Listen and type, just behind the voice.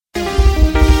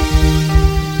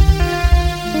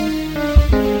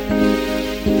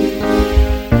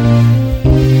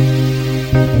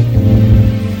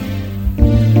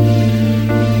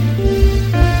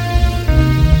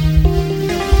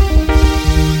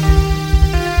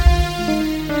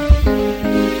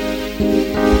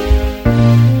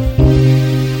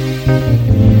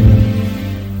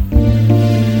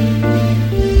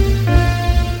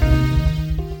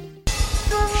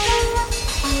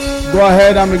Go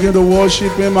ahead and begin to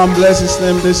worship him and bless his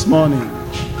name this morning.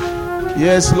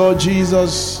 Yes, Lord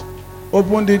Jesus,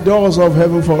 open the doors of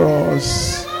heaven for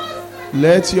us.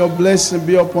 Let your blessing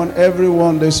be upon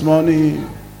everyone this morning.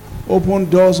 Open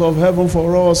doors of heaven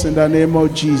for us in the name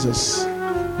of Jesus.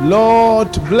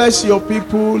 Lord, bless your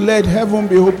people. Let heaven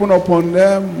be open upon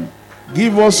them.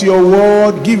 Give us your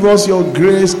word. Give us your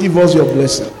grace. Give us your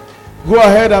blessing. Go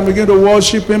ahead and begin to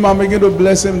worship him and begin to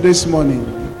bless him this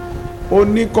morning.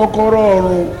 Oni kokoro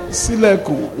ọ̀run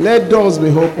sílẹ̀kùn. Let doors be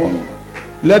open.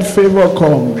 Let favor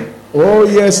come. Oh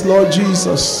yes, Lord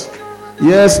Jesus.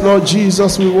 Yes, Lord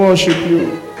Jesus, we worship you.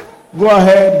 Go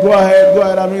ahead, go ahead, go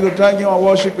ahead. I'm going to thank him and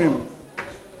worship him.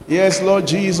 Yes, Lord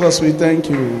Jesus, we thank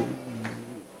you.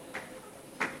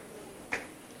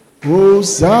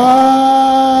 Hosanna,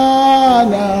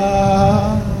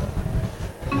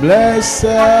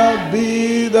 blessed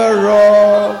be the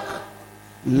rock.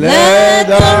 Let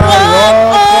the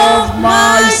rock of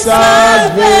my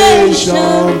salvation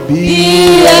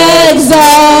be exalted.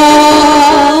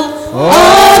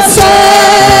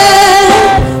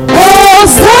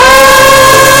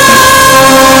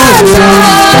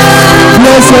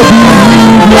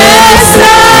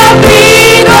 Blessed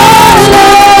be the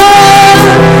Lord.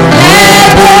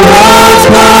 Let the rock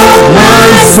of my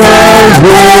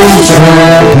salvation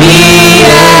be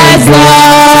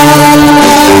exalted.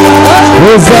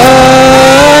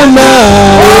 Hosanna,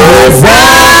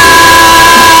 Hosanna.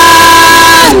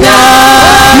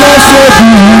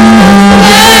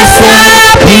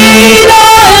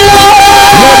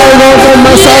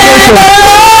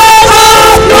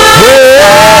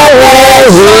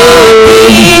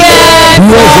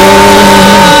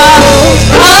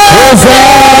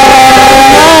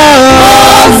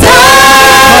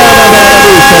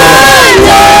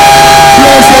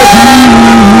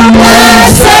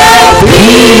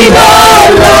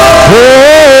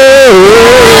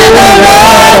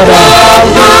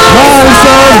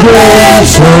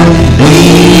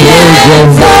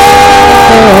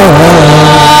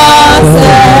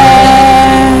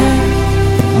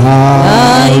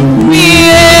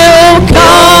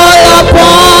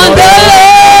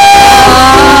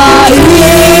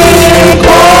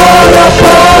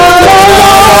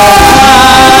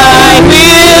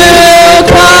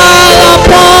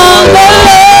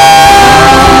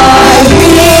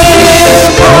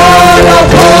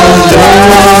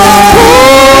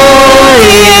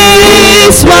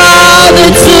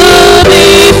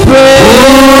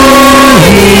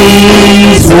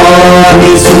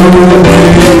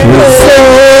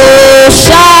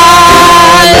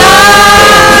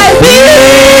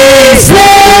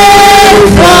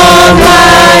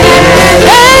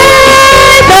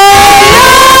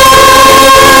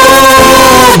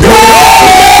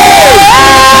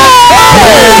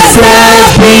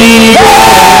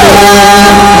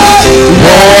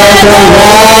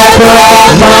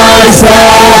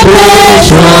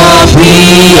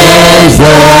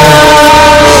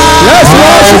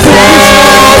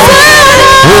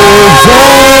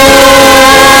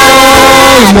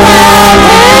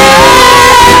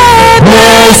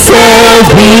 Blessed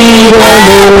be the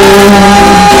Lord.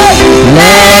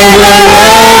 Let the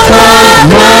rock of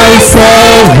my salvation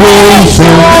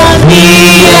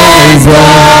be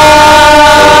exalted.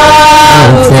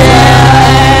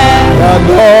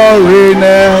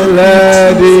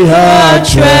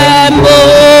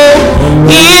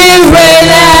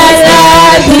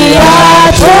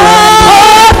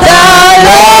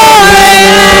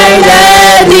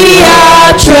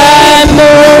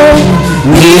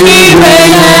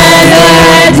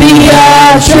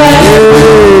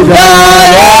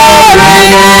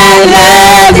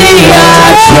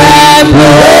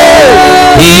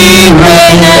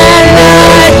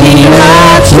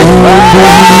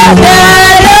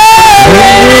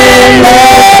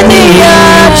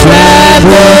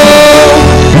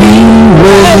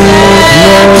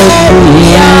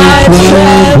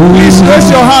 Please raise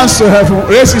your hands to heaven.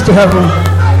 Raise it to heaven.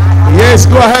 Yes,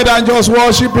 go ahead and just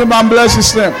worship him and bless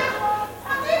his name.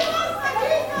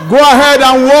 Go ahead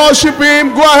and worship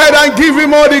him. Go ahead and give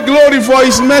him all the glory for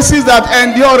his mercies that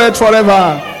endureth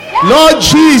forever. Lord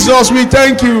Jesus, we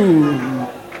thank you.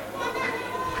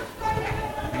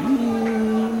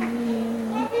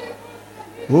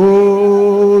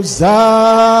 Hosanna.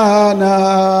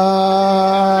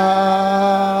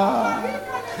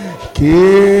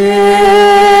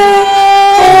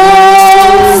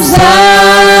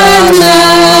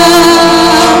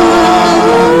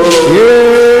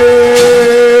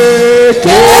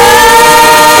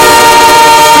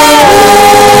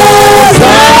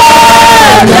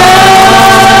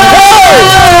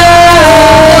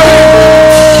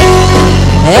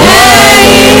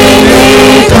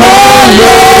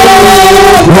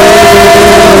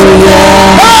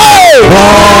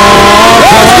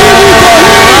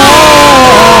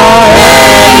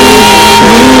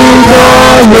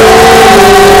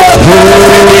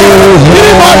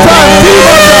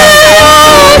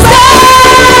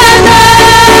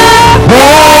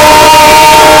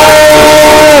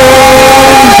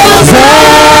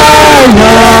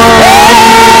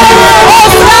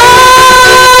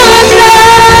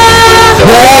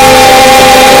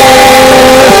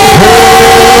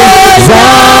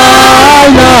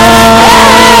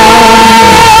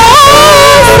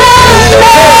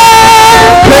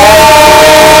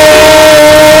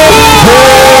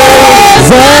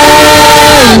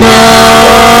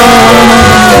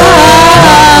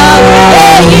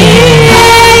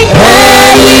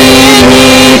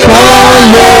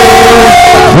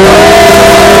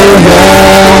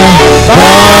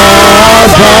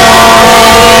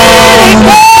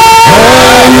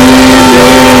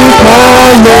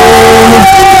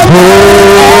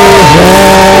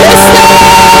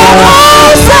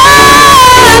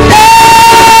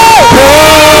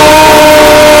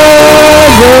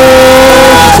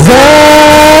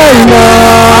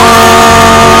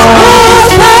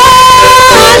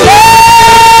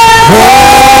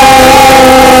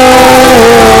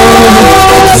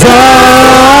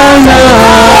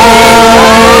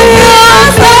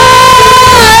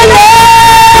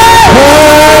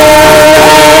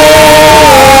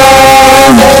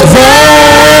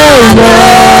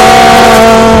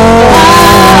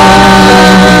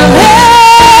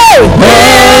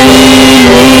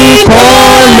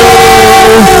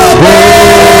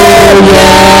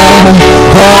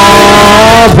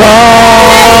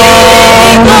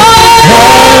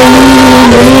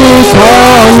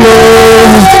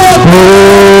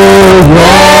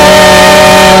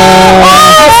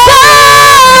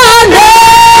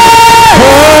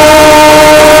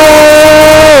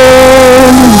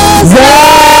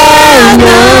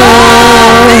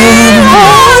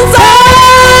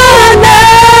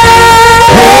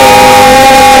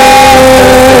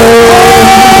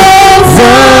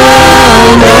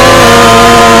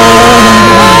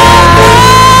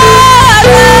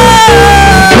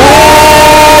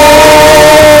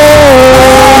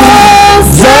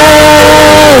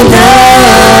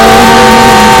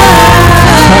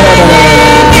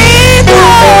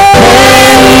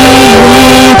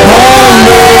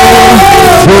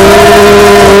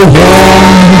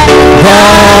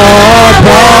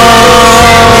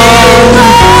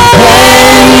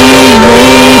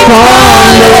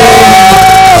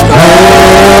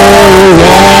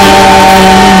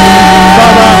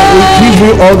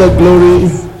 all the glory.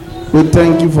 We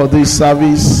thank you for this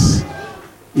service.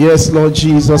 Yes, Lord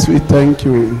Jesus, we thank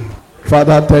you.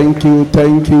 Father, thank you,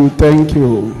 thank you, thank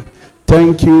you.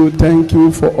 Thank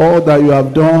you for all that you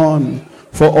have done,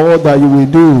 for all that you will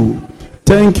do.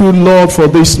 Thank you, Lord, for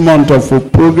this month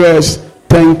of progress.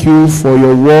 Thank you for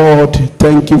your word.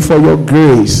 Thank you for your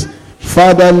grace.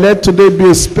 Father, let today be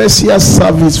a special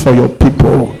service for your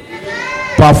people.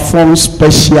 Perform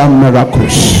special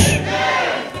miracles.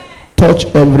 Touch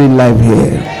every life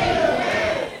here.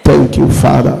 Thank you,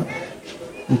 Father.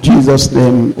 In Jesus'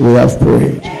 name we have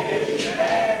prayed.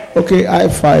 Okay, high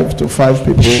five to 5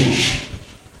 people.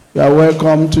 You are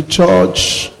welcome to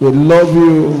church. We love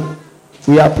you.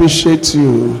 We appreciate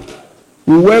you.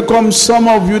 We welcome some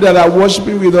of you that are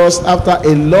worshiping with us after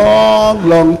a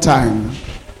long time.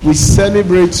 We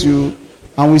celebrate you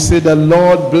and we say the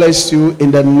Lord bless you in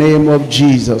the name of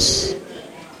Jesus.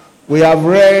 We have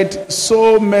read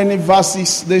so many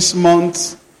verses this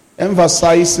month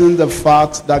emphasizing the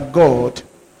fact that God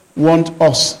wants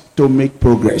us to make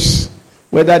progress.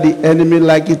 Whether the enemy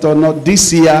like it or not,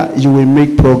 this year you will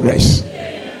make progress.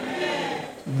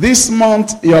 This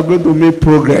month you are going to make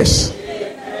progress.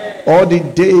 All the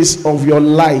days of your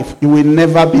life you will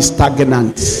never be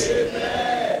stagnant.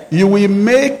 You will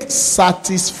make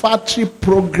satisfactory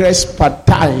progress per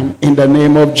time in the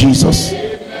name of Jesus.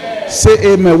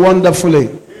 Say amen wonderfully.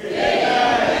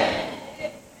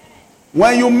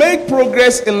 When you make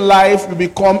progress in life, you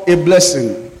become a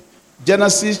blessing.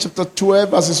 Genesis chapter 12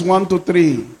 verses 1 to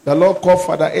 3. The Lord called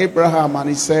Father Abraham and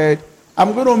he said,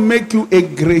 I'm going to make you a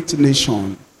great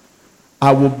nation.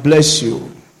 I will bless you.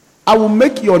 I will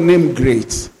make your name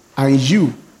great and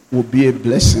you will be a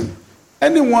blessing.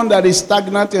 Anyone that is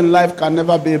stagnant in life can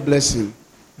never be a blessing.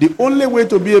 The only way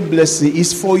to be a blessing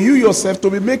is for you yourself to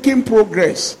be making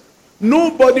progress.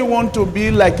 Nobody wants to be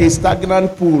like a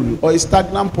stagnant pool or a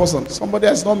stagnant person. Somebody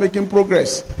that's not making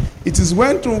progress. It is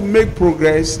when to make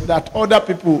progress that other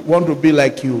people want to be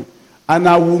like you. And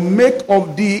I will make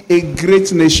of thee a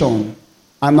great nation,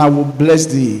 and I will bless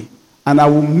thee, and I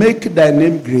will make thy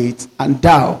name great, and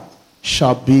thou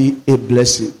shalt be a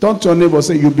blessing. Turn to your neighbor and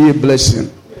say, you'll be a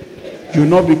blessing. You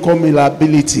will not become a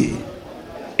liability.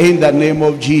 In the name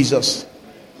of Jesus.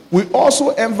 We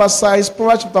also emphasize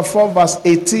Proverbs chapter 4 verse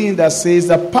 18 that says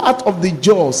the path of the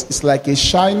just is like a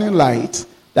shining light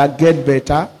that get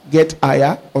better, get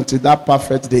higher until that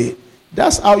perfect day.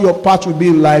 That's how your path will be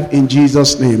in life in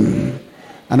Jesus' name.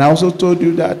 And I also told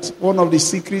you that one of the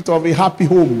secrets of a happy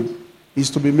home is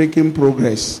to be making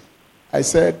progress. I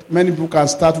said many people can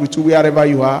start with you wherever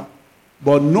you are,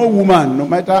 but no woman, no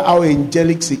matter how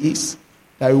angelic she is,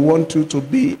 that will want you to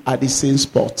be at the same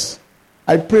spot.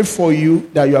 I pray for you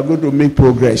that you are going to make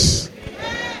progress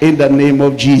in the name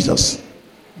of Jesus.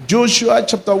 Joshua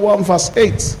chapter 1 verse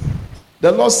 8.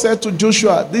 The Lord said to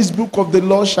Joshua, this book of the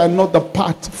law shall not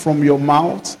depart from your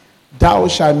mouth. Thou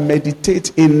shalt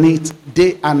meditate in it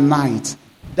day and night.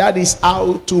 That is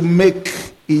how to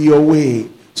make your way.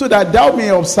 So that thou may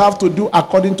observe to do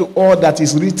according to all that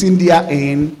is written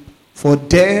therein. For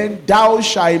then thou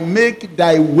shalt make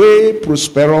thy way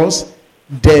prosperous.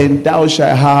 Then thou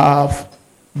shalt have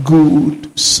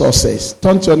good success.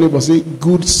 Turn to your neighbor and say,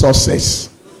 good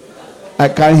success. I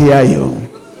can't hear you.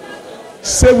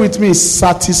 Say with me,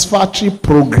 satisfactory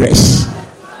progress.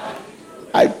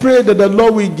 I pray that the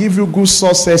Lord will give you good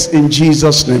success in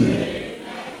Jesus' name.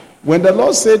 When the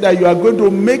Lord said that you are going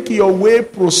to make your way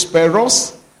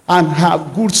prosperous and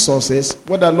have good success,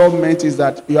 what the Lord meant is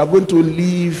that you are going to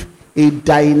live a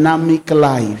dynamic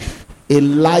life. A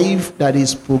life that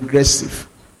is progressive.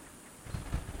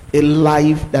 A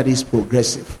life that is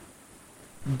progressive.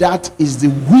 That is the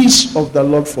wish of the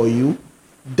Lord for you.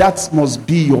 That must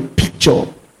be your picture.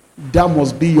 That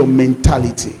must be your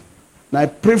mentality. And I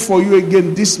pray for you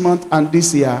again this month and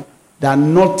this year that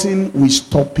nothing will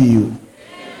stop you.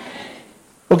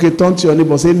 Okay, turn to your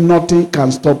neighbor. Say, nothing can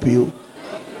stop you.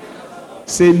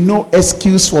 Say, no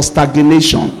excuse for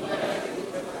stagnation.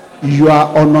 You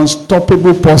are an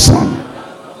unstoppable person.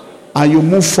 And you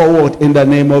move forward in the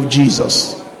name of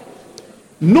Jesus.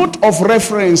 Note of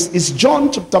reference is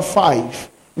John chapter 5,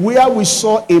 where we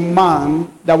saw a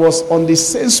man that was on the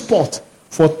same spot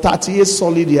for 38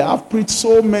 solid years. I've preached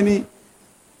so many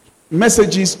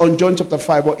messages on John chapter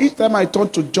 5, but each time I turn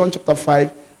to John chapter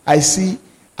 5, I see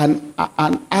and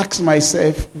ask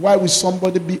myself, why will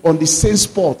somebody be on the same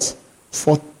spot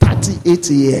for 38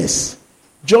 years?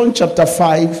 John chapter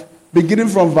 5, beginning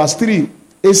from verse 3,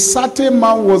 a certain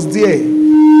man was there,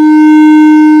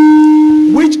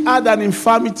 which had an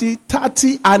infirmity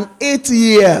 38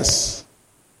 years.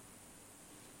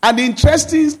 And the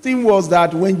interesting thing was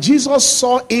that when Jesus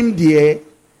saw him there,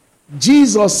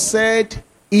 Jesus said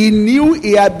he knew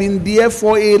he had been there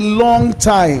for a long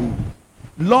time.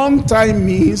 Long time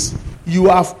means you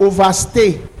have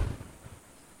overstayed.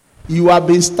 You have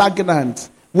been stagnant.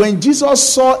 When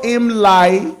Jesus saw him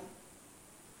lie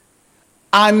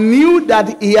and knew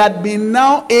that he had been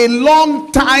now a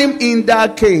long time in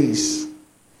that case,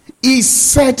 he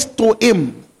said to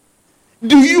him,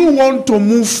 do you want to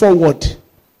move forward?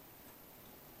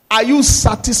 Are you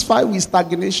satisfied with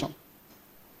stagnation?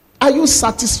 Are you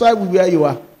satisfied with where you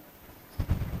are?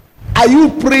 Are you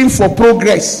praying for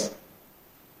progress?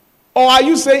 Or are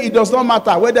you saying it does not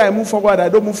matter whether I move forward or I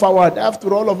don't move forward?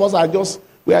 After all of us are just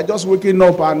waking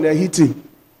up and hitting.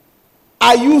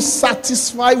 Are you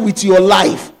satisfied with your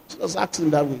life? Just ask him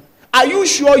that way. Are you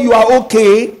sure you are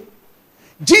okay?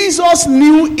 Jesus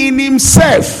knew in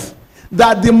himself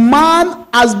that the man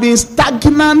has been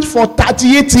stagnant for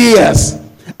 38 years.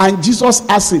 And Jesus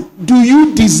asked him, do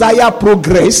you desire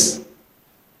progress?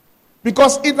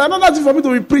 Because it's another thing for me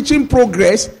to be preaching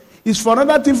progress. It's for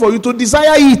another thing for you to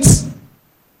desire it.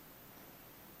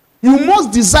 You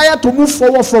must desire to move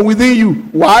forward from within you.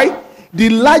 Why? The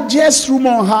largest room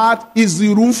on earth is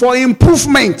the room for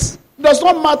improvement. It does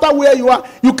not matter where you are.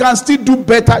 You can still do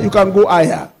better. You can go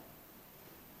higher.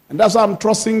 And that's why I'm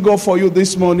trusting God for you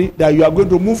this morning, that you are going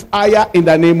to move higher in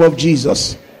the name of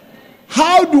Jesus.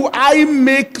 How do I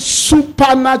make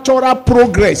supernatural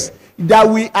progress that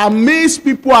will amaze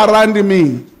people around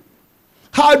me?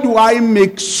 How do I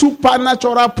make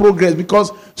supernatural progress?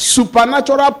 Because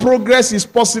supernatural progress is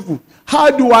possible.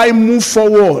 How do I move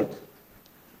forward?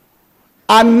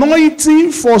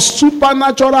 Anointing for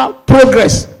supernatural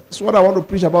progress. That's what I want to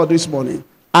preach about this morning.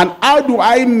 And how do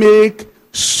I make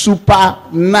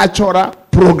supernatural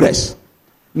progress?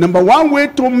 Number one way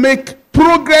to make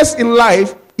progress in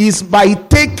life is by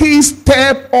taking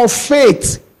step of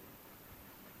faith.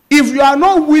 If you are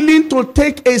not willing to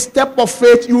take a step of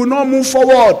faith, you will not move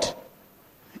forward.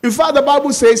 In fact, the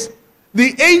Bible says,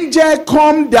 the angel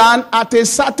come down at a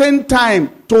certain time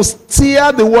to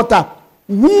stir the water.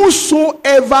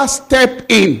 Whosoever step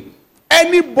in,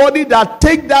 anybody that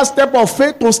take that step of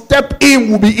faith to step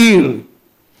in will be healed.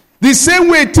 The same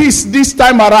way it is this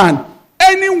time around.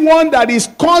 Anyone that is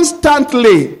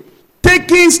constantly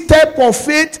taking step of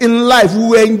faith in life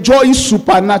will enjoy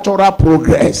supernatural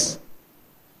progress.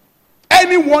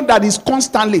 Anyone that is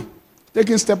constantly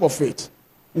taking step of faith.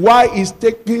 Why is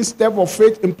taking step of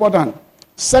faith important?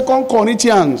 2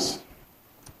 Corinthians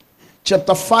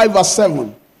chapter 5 verse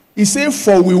 7. He says,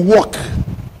 for we walk,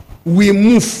 we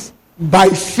move by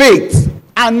faith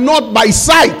and not by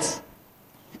sight.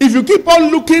 If you keep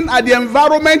on looking at the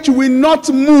environment, you will not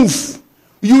move.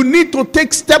 You need to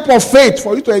take step of faith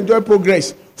for you to enjoy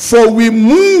progress. For we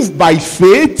move by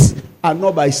faith and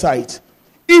not by sight.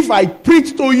 If I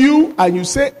preach to you and you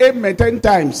say amen 10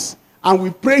 times, and we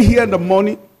pray here in the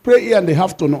morning, pray here in the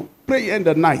afternoon, pray here in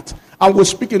the night, and we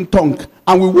speak in tongue,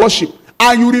 and we worship,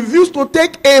 and you refuse to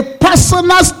take a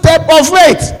personal step of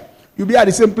faith, you'll be at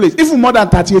the same place, even more than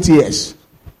 38 years.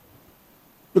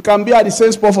 You can be at the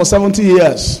same spot for 70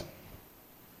 years.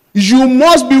 You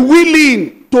must be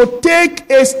willing to take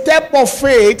a step of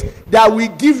faith that will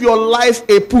give your life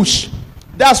a push.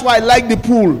 That's why I like the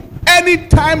pool.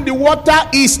 Anytime the water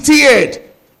is stirred,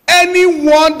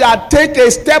 anyone that take a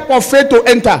step of faith to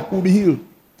enter will be healed.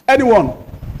 Anyone.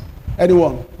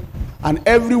 And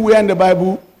everywhere in the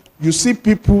Bible, you see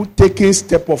people taking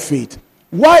step of faith.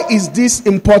 Why is this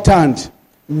important?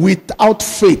 Without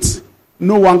faith,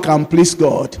 no one can please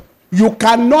God. You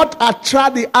cannot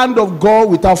attract the hand of God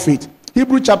without faith.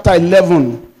 Hebrews chapter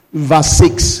 11, verse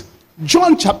 6.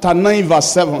 John chapter 9,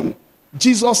 verse 7.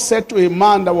 Jesus said to a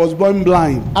man that was born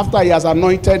blind, after he has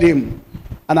anointed him,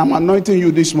 and I'm anointing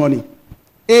you this morning,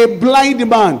 a blind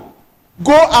man,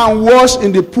 go and wash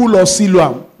in the pool of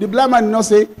Siloam. The blind man did not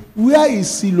say, where is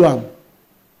Siloam?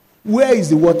 Where is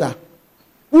the water?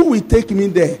 Who will take me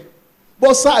there?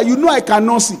 But sir, you know I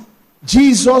cannot see.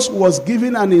 Jesus was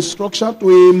giving an instruction to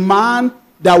a man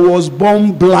that was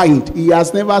born blind. He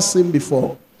has never seen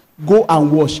before. Go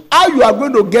and wash. How you are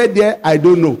going to get there, I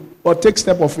don't know. But take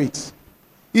step of faith.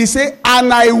 He said,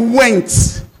 and I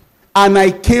went and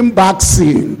I came back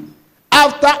seeing.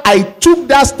 After I took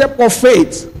that step of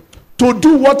faith to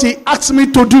do what he asked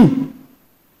me to do,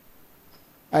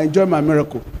 I enjoy my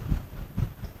miracle.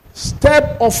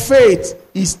 Step of faith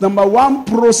is number one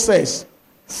process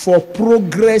for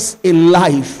progress in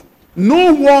life.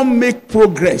 No one make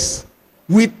progress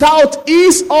without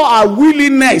his or her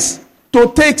willingness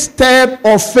to take step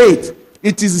of faith.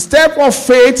 It is a step of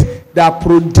faith that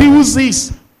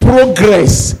produces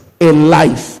progress in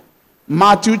life.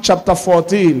 Matthew chapter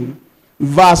 14,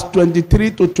 verse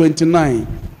 23 to 29,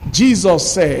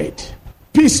 Jesus said,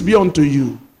 peace be unto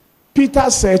you. Peter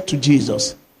said to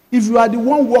Jesus, if you are the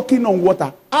one walking on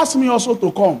water, ask me also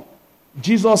to come.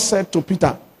 Jesus said to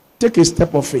Peter, take a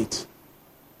step of faith.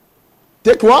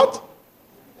 Take what?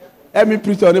 Let me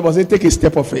preach to your neighbor. Say, take a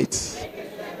step of faith.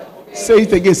 Say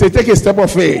it again. Say, take a step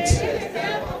of faith.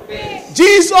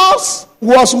 Jesus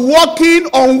was walking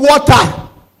on water.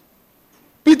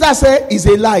 Peter said, it's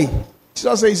a lie.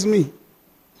 Jesus said, it's me.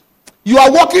 You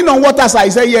are walking on water, sir.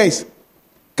 He said, yes.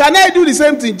 Can I do the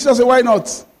same thing? Jesus said, why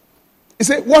not? He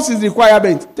said, what is the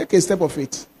requirement? Take a step of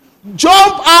faith.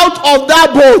 Jump out of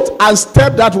that boat and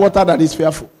step that water that is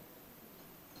fearful.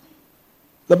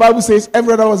 The Bible says,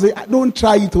 everyone was saying, don't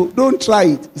try it. Don't try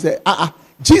it. He said,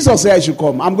 Jesus said I should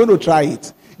come. I'm going to try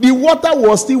it. The water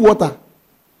was still water.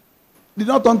 Did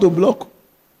not turn to block.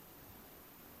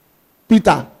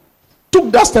 Peter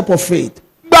took that step of faith.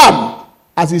 Bam!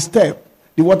 As he stepped,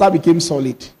 the water became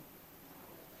solid.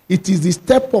 It is the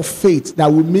step of faith that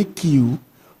will make you,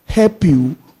 help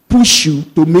you, push you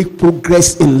to make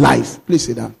progress in life. Please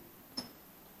sit down.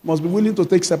 Must be willing to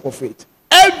take step of faith.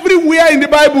 Everywhere in the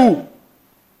Bible,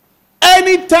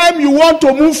 anytime you want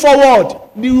to move forward,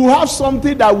 you have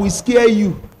something that will scare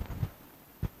you.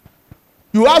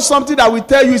 You have something that will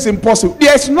tell you it's impossible.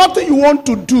 There's nothing you want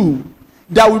to do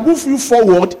that will move you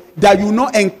forward that you will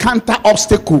not encounter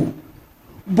obstacle.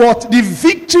 But the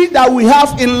victory that we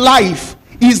have in life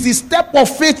is the step of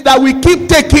faith that we keep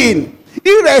taking,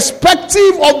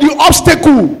 irrespective of the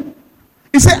obstacle.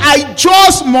 He said, I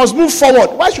just must move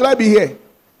forward. Why should I be here?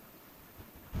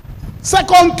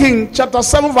 2 Kings chapter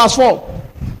 7 verse 4.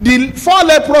 The 4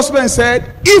 leprous men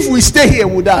said, if we stay here,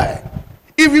 we'll die.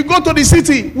 If we go to the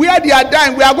city where they are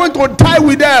dying, we are going to die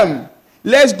with them.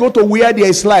 Let's go to where there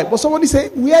is life. But somebody say,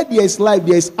 where there is life,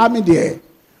 there is army there.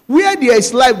 Where there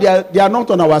is life, they are not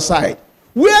on our side.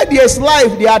 Where there is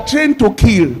life, they are trained to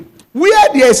kill.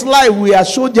 Where there is life, we are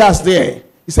soldiers there.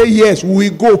 He said, yes, we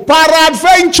go.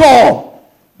 Peradventure,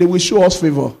 they will show us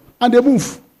favor. And they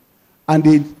move. And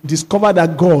they discover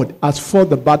that God has fought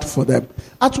the battle for them.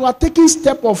 As you are taking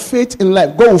step of faith in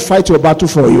life, God will fight your battle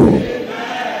for you.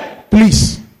 Amen.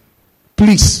 Please,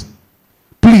 please,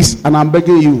 please, and I'm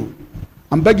begging you.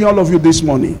 I'm begging all of you this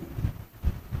morning.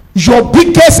 Your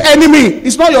biggest enemy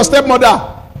is not your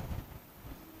stepmother.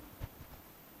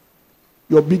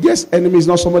 Your biggest enemy is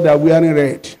not somebody that is wearing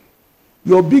red.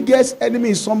 Your biggest enemy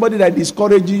is somebody that is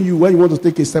discouraging you when you want to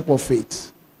take a step of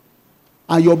faith.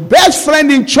 And your best friend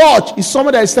in church is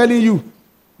somebody that is telling you,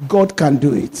 God can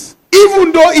do it.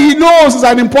 Even though he knows it's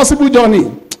an impossible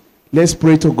journey. Let's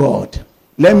pray to God.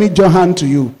 Let me join hand to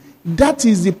you. That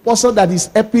is the person that is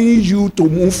helping you to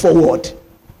move forward.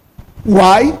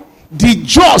 Why? The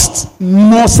just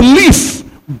must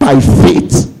live by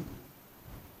faith.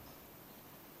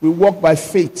 We walk by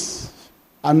faith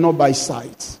and not by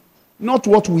sight. Not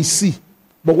what we see,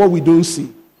 but what we don't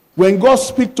see. When God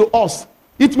speaks to us,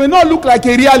 it may not look like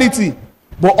a reality,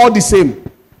 but all the same,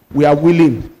 we are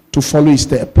willing to follow his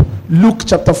step. Luke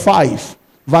chapter 5,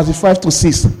 verses 5 to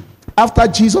 6. After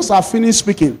Jesus had finished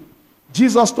speaking,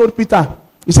 Jesus told Peter,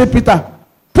 he said, Peter,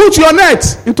 put your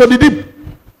net into the deep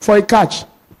for a catch.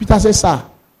 Peter said, sir,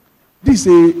 this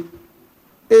is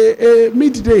a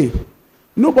midday.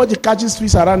 Nobody catches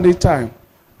fish around this time.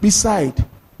 Besides,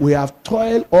 we have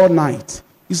toiled all night.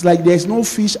 It's like there's no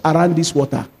fish around this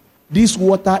water. This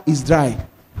water is dry.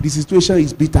 The situation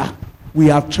is bitter. We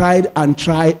have tried and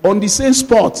tried on the same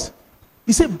spot.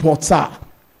 He said, but sir,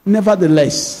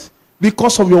 nevertheless,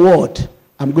 because of your word,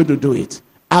 I'm going to do it.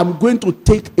 I'm going to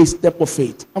take a step of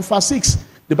faith. And verse 6,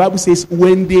 the Bible says,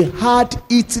 when they had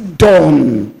it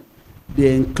done,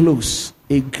 they enclosed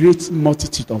a great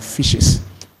multitude of fishes.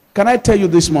 Can I tell you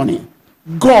this morning,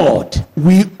 God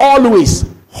will always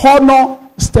honor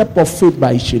step of faith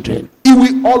by his children. He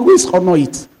will always honor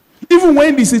it. Even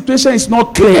when the situation is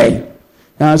not clear.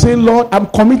 And I say, Lord, I'm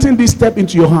committing this step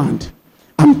into your hand.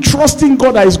 I'm trusting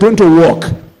God that is going to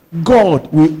work.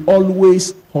 God will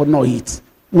always honor it.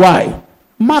 Why?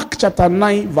 Mark chapter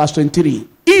 9 verse 23.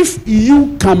 If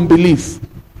you can believe,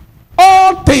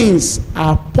 all things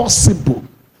are possible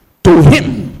to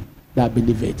him that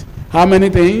believeth. How many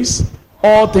things?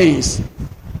 All things.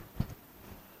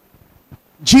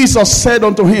 Jesus said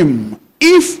unto him,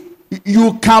 if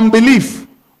you can believe,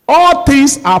 all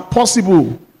things are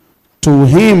possible to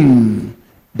him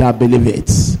that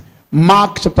believeth.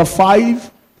 Mark chapter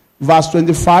 5, verse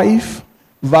 25,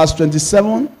 verse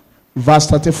 27, verse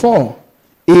 34.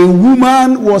 A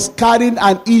woman was carrying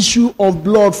an issue of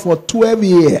blood for 12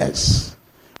 years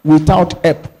without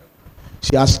help.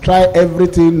 She has tried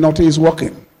everything, nothing is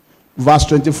working. Verse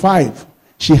 25.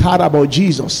 She heard about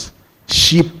Jesus.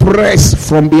 She pressed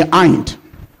from behind.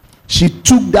 She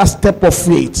took that step of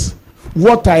faith.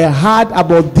 What I heard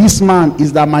about this man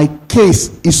is that my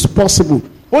case is possible.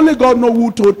 Only God knows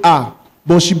who told her.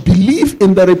 But she believed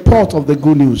in the report of the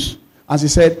good news. And she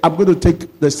said, I'm going to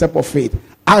take the step of faith.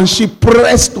 And she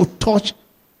pressed to touch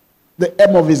the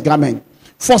hem of his garment.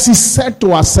 For she said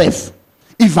to herself,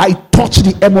 if I touch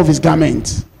the hem of his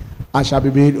garment, I shall be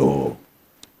made whole.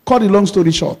 Cut the long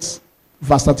story short.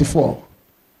 Verse 34.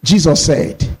 Jesus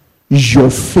said, your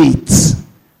faith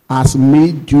has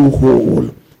made you whole.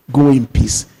 Go in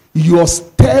peace. Your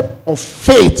step of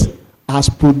faith has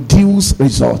produced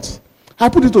results. I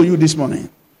put it to you this morning.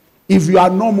 If you are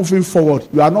not moving forward,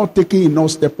 you are not taking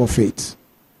enough step of faith.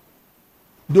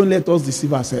 Don't let us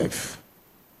deceive ourselves.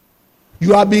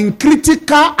 You are being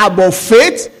critical about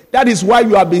faith. That is why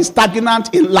you are being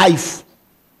stagnant in life.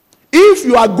 If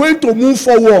you are going to move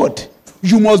forward,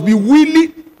 you must be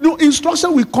willing. No,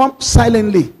 instruction will come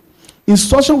silently.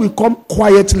 Instruction will come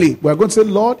quietly. We are going to say,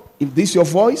 Lord, if this is your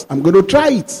voice, I'm going to try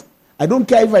it. I don't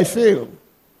care if I fail.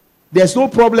 There's no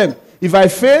problem. If I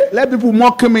fail, let people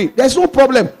mock me. There's no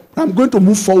problem. I'm going to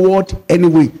move forward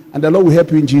anyway. And the Lord will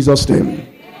help you in Jesus' name.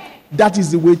 That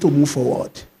is the way to move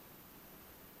forward.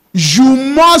 You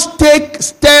must take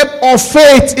step of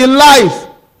faith in life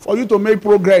for you to make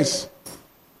progress.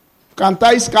 You can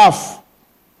tie scarf.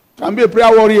 You can be a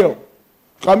prayer warrior. You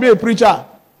can be a preacher.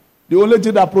 The only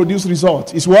thing that produces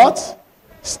results is what?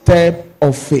 Step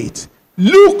of faith.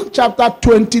 Luke chapter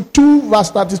 22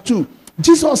 verse 32.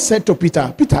 Jesus said to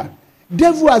Peter, Peter,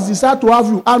 devil has decided to have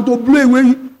you and to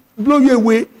blow you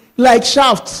away like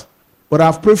shafts. But I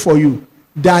have prayed for you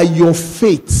that your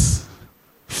faith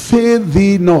fail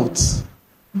thee not.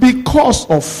 Because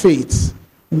of faith,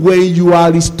 when you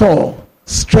are restored,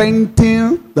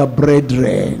 strengthen the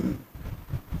brethren.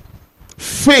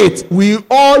 Faith will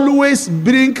always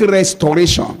bring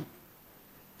restoration.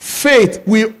 Faith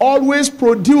will always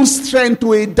produce strength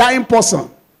to a dying person.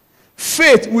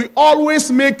 Faith will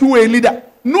always make you a leader.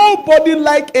 Nobody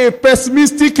like a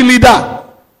pessimistic leader.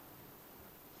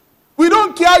 We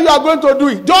don't care you are going to do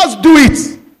it. Just do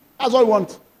it. That's what we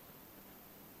want.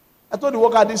 I told the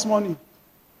worker this morning.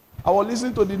 I was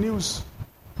listening to the news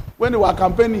when they were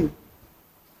campaigning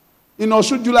in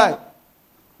Osun, July.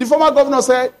 The former governor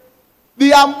said,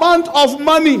 the amount of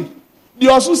money the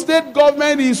Osun state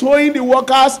government is owing the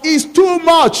workers is too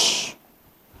much.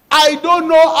 I don't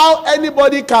know how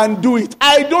anybody can do it.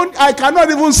 I cannot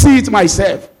even see it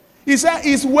myself. He said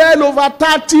it's well over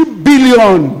 30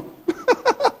 billion.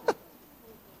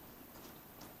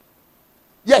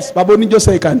 Yes, Baboni just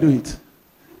said he can do it.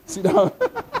 Sit down.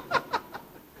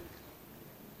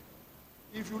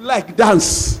 If you like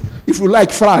dance, if you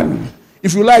like frown,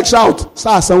 if you like shout,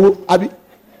 that's what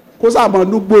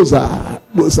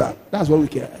we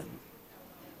care.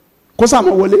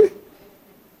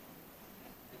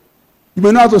 You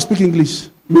may know how to speak English.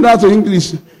 You may know how to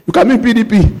English. You can be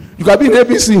PDP. You can be in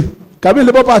APC. You can be in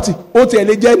Labour Party.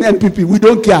 OTLJ, NPP. We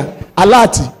don't care.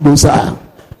 Alati. Bosa.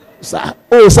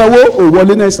 Oh, Sawo. Oh,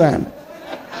 Wale next time.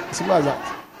 Simple as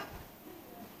that.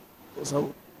 Oh,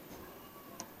 Sawo.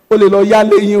 Oh, le loyal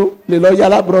leyo. Le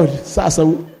loyal abroad.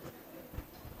 Sawo.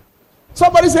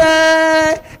 Somebody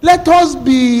say, let us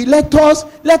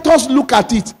look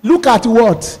at it. Look at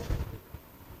what?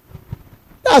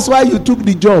 That's why you took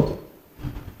the job.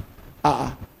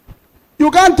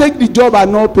 You can't take the job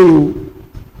and not pay.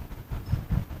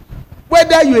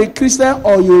 Whether you're a Christian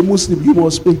or you're a Muslim, you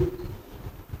must pay.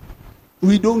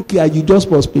 We don't care, you just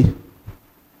must pay.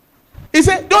 He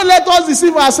said, don't let us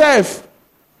deceive ourselves.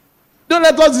 Don't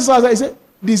let us deceive ourselves. He said,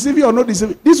 deceive you or not deceive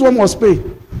you, this one must pay.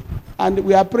 And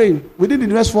we are praying. Within the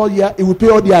next 4 years, it will pay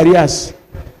all the arrears.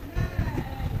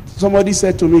 Somebody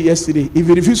said to me yesterday, if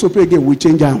you refuse to pay again, we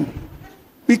change them.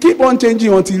 We keep on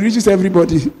changing until it reaches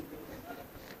everybody.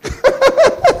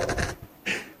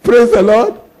 Praise the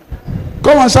Lord.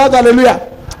 Come on, shout hallelujah.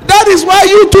 That is why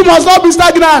you too must not be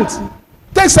stagnant.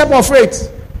 Take step of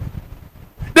faith.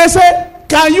 They say,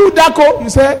 can you dako? You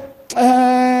say,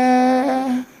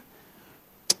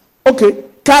 okay.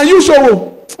 Can you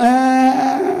show?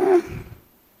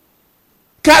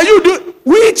 Can you do?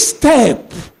 Which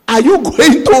step are you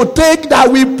going to take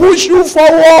that will push you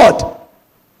forward?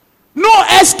 No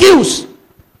excuse.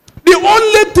 The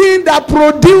only thing that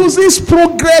produces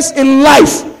progress in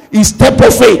life is step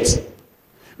of faith.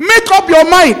 Make up your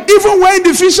mind, even when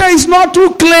the vision is not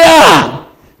too clear,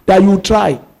 that you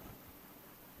try.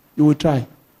 You will try.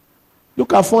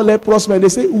 Look at 4 leprous men. They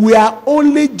say, we are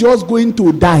only just going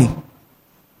to die.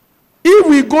 If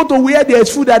we go to where there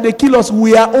is food that they kill us,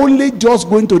 we are only just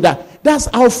going to die. That's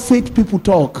how faith people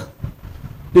talk.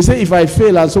 They say if I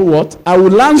fail and so what? I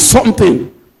will learn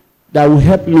something that will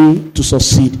help me to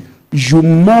succeed. You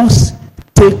must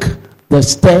take the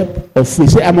step of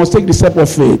faith. Say, I must take the step of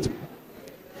faith.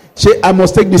 Say, I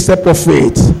must take the step of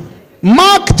faith.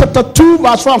 Mark chapter 2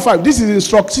 verse 4 and 5. This is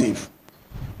instructive.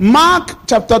 Mark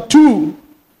chapter 2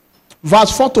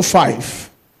 verse 4 to 5.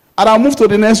 And I'll move to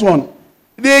the next one.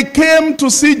 They came to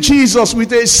see Jesus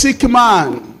with a sick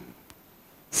man.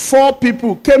 4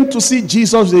 people came to see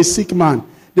Jesus with a sick man.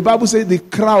 The Bible says the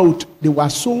crowd, there were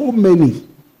so many.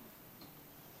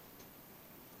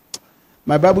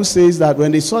 My Bible says that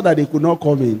when they saw that they could not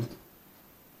come in,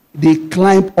 they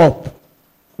climbed up.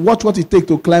 What it take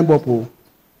to climb up? Oh?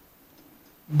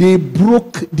 They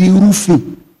broke the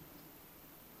roofing.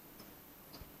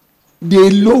 They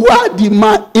lowered the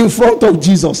man in front of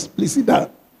Jesus. Please see that.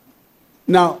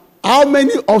 Now, how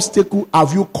many obstacles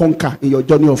have you conquered in your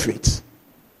journey of faith?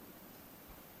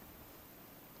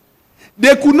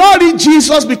 They could not reach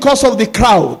Jesus because of the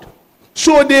crowd.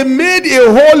 So they made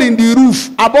a hole in the roof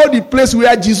above the place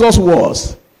where Jesus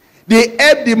was. They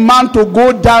helped the man to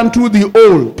go down through the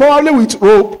hole, probably with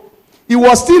rope. He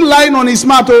was still lying on his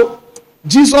mat.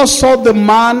 Jesus saw the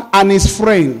man and his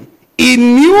friend. He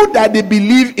knew that they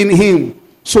believed in him.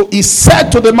 So he said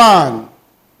to the man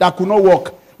that could not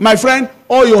walk, my friend,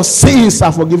 all your sins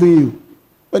are forgiven you.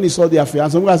 When he saw their fear,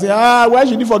 and someone said, why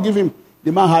should you forgive him?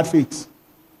 The man had faith.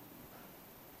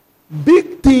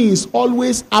 Big things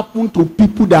always happen to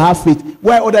people that have faith.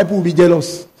 Why other people will be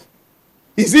jealous?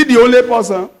 Is he the only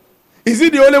person? Is he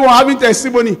the only one having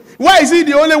testimony? Why is he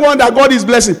the only one that God is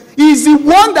blessing? He is the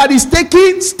one that is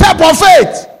taking step of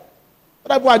faith.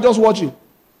 Other people are just watching.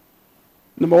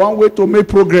 Number one way to make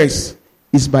progress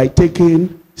is by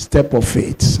taking step of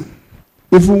faith.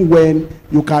 Even when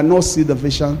you cannot see the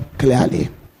vision clearly.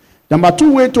 Number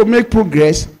 2 way to make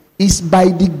progress is by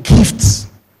the gifts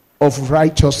of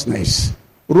righteousness.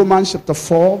 Romans chapter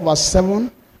 4 verse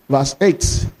 7 verse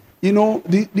 8. You know,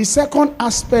 the second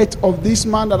aspect of this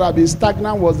man that had been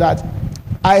stagnant was that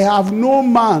I have no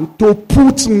man to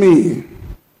put me,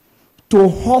 to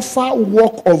offer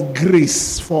work of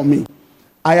grace for me.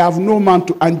 I have no man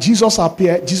to, and Jesus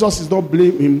appeared. Jesus is not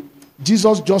blaming him.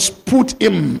 Jesus just put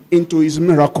him into his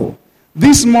miracle.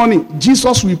 This morning,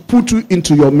 Jesus will put you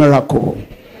into your miracle.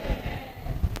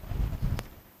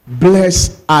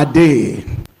 Blessed are they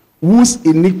whose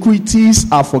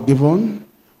iniquities are forgiven,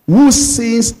 whose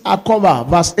sins are covered.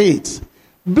 Verse 8.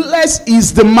 Blessed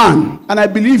is the man, and I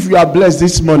believe you are blessed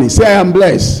this morning. Say, I am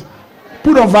blessed.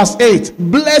 Put on verse 8.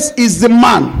 Blessed is the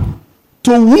man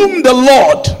to whom the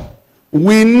Lord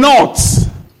will not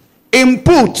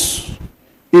impute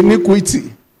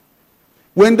iniquity.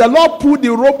 When the Lord put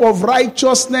the rope of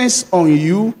righteousness on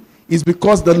you, it's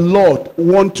because the Lord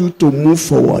wants you to move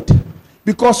forward.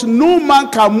 Because no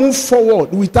man can move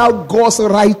forward without God's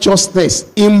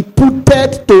righteousness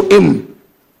imputed to him.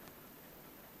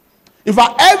 In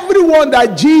fact, everyone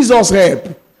that Jesus helped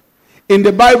in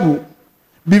the Bible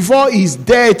before his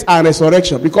death and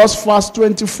resurrection, because verse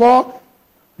 24,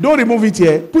 don't remove it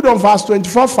here, put on verse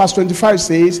 24, verse 25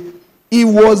 says, he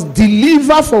was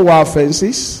delivered for our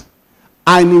offenses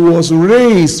and he was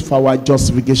raised for our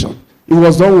justification. He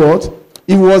was done what?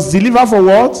 He was delivered for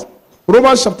what?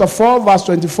 Romans chapter 4 verse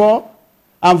 24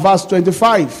 and verse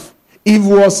 25. He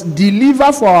was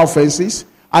delivered for our offenses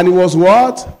and he was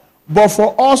what? But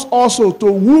for us also, to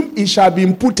whom it shall be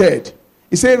imputed.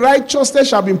 He said righteousness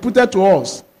shall be imputed to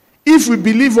us if we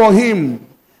believe on him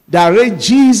that raised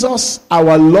Jesus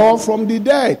our Lord from the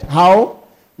dead. How?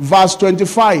 Verse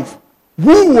 25.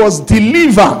 Who was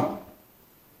delivered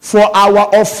for our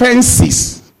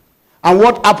offenses. And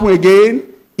what happened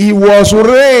again? He was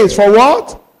raised for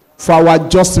what? For our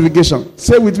justification.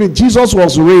 Say with me, Jesus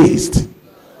was raised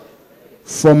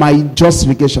for my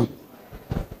justification.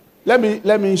 Let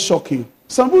me shock you.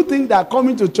 Some people think that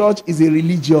coming to church is a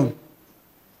religion.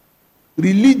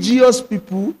 Religious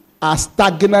people are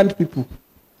stagnant people.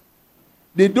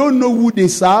 They don't know who they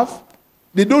serve.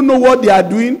 They don't know what they are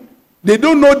doing. They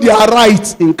don't know their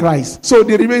rights in Christ. So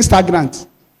they remain stagnant.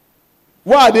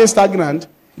 Why are they stagnant?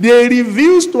 They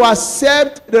refuse to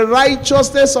accept the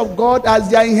righteousness of God as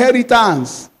their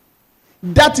inheritance.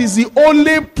 That is the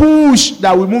only push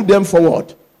that will move them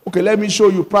forward. Okay, let me show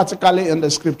you practically in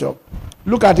the scripture.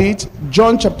 Look at it.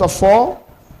 John chapter 4.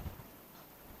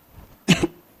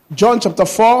 John chapter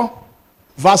 4,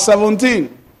 verse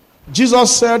 17.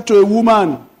 Jesus said to a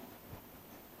woman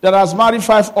that has married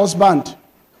 5 husbands.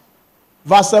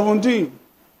 Verse 17.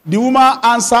 The woman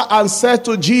answered and said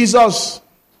to Jesus,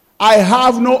 I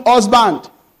have no husband.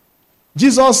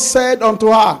 Jesus said unto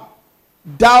her,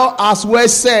 thou hast well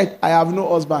said, I have no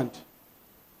husband.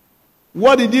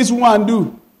 What did this woman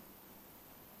do?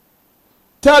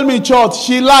 Tell me, church,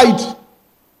 she lied.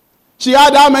 She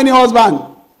had how many husbands?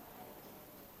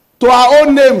 To her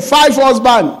own name, 5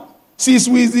 husbands. She's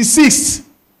with the 6th.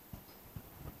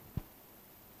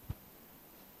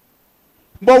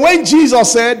 But when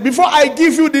Jesus said, before I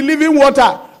give you the living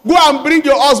water, go and bring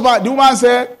your husband, the woman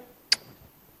said,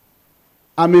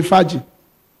 I'm a virgin.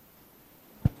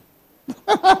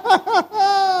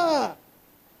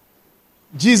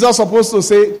 Jesus supposed to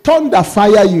say, thunder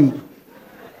fire you.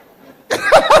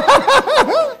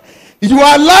 You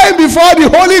are lying before the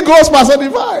Holy Ghost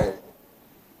personified.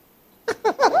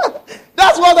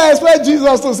 That's what I expect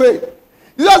Jesus to say.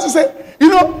 Jesus to say,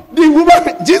 the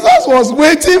woman, Jesus was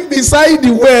waiting beside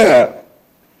the well.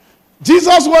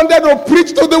 Jesus wanted to preach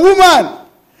to the woman.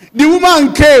 The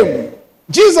woman came.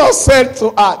 Jesus said to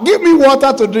her, give me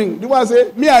water to drink. The woman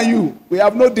said, me and you, we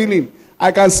have no dealing.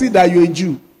 I can see that you're a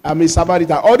Jew. I'm a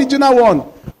Samaritan. Original one.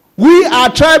 We are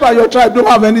tribe and your tribe don't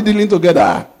have any dealing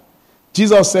together.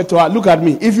 Jesus said to her, look at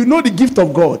me. If you know the gift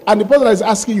of God, and the person that is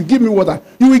asking you, give me water,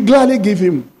 you will gladly give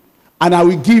him. And I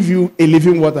will give you a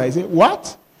living water. He said,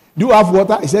 what? Do you have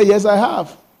water? He said, yes, I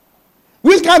have.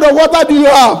 Which kind of water do you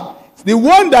have? The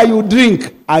one that you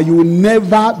drink, and you will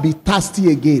never be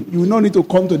thirsty again. You will not need to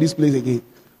come to this place again.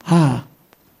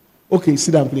 Okay,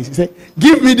 sit down, please. He said,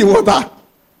 give me the water.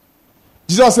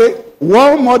 Jesus said,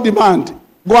 one more demand.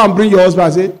 Go and bring your husband. I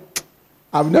said,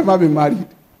 I've never been married.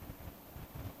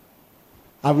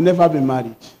 I've never been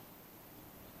married.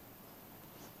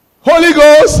 Holy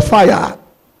Ghost, fire.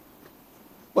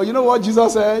 But you know what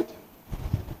Jesus said?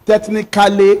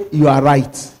 Technically, you are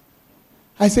right.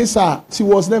 I say, sir, she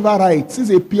was never right. This is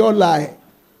a pure lie.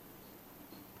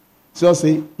 Jesus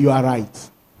say, you are right.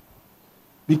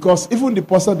 Because even the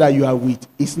person that you are with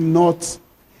is not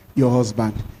your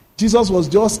husband. Jesus was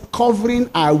just covering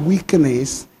our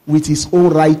weakness with his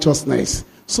own righteousness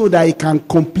so that he can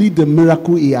complete the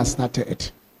miracle he has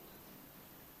started.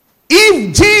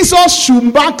 If Jesus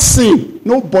should back sin,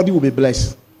 nobody will be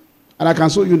blessed. And I can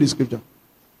show you the scripture.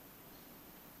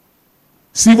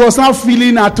 She was not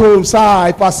feeling at home. Sir,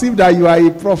 I perceive that you are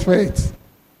a prophet.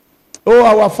 Oh,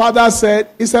 our father said,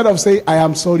 instead of saying, I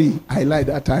am sorry, I lied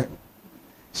that time.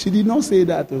 She did not say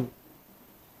that. Oh.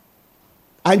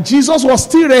 And Jesus was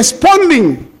still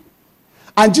responding.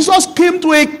 And Jesus came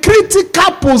to a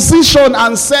critical position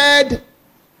and said,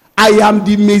 I am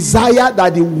the Messiah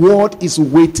that the world is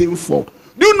waiting for.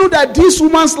 Do you know that this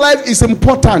woman's life is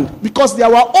important? Because there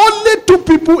were only 2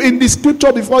 people in the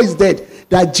scripture before his death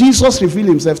that Jesus revealed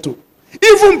himself to.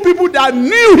 Even people that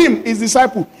knew him, his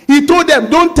disciples, he told them,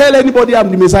 don't tell anybody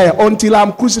I'm the Messiah until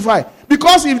I'm crucified.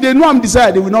 Because if they know I'm the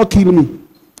Messiah, they will not kill me.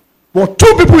 But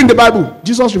 2 people in the Bible,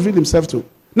 Jesus revealed himself to.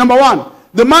 Number 1,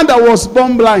 the man that was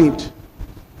born blind.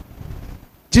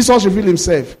 Jesus revealed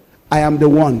himself. I am the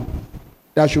one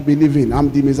that should be living. I'm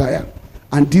the Messiah.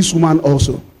 And this woman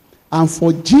also. And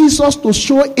for Jesus to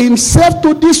show himself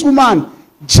to this woman,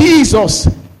 Jesus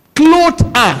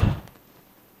clothed her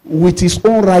with his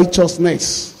own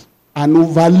righteousness and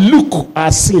overlook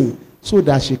her sin so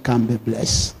that she can be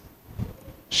blessed.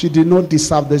 She did not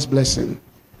deserve this blessing.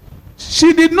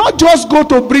 She did not just go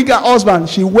to bring her husband.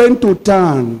 She went to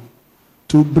town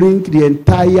to bring the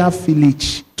entire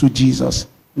village to Jesus.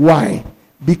 Why?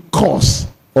 Because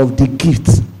of the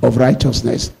gift of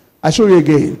righteousness. I show you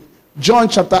again. John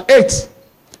chapter 8.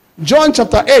 John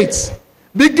chapter 8.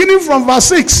 Beginning from verse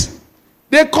 6.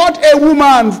 They caught a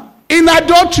woman in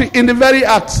adultery in the very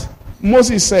act.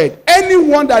 Moses said,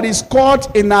 anyone that is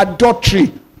caught in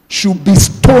adultery should be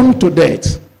stoned to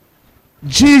death.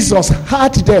 Jesus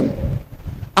heard them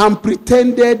and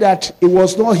pretended that he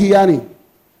was not hearing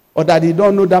or that he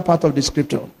don't know that part of the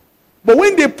scripture. But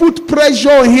when they put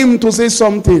pressure on him to say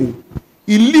something,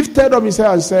 he lifted up his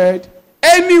head and said,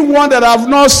 anyone that have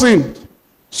not sinned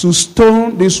should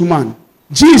stone this woman.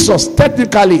 Jesus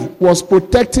technically was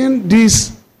protecting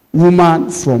this woman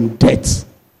from death.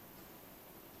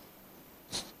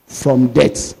 From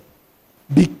death.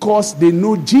 Because they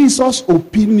know Jesus'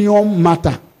 opinion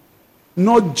matter.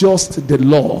 Not just the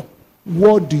law.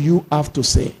 What do you have to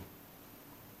say?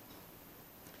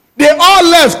 They all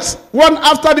left, one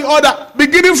after the other.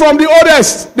 Beginning from the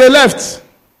oldest, they left.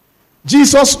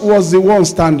 Jesus was the one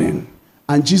standing.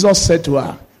 And Jesus said to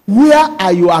her, where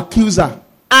are your accusers?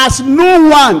 Has no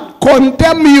one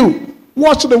condemned you?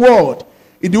 Watch the word.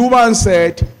 The woman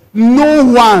said, no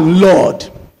one, Lord.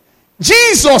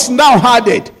 Jesus now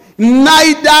added,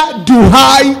 neither do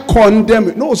I condemn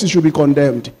you. No, she should be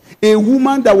condemned. A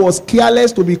woman that was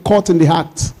careless to be caught in the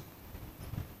act,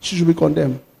 she should be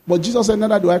condemned. But Jesus said,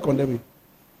 neither do I condemn you.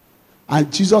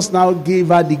 And Jesus now gave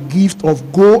her the gift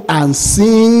of go and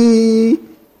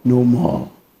sin no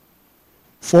more.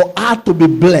 For her to be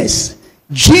blessed,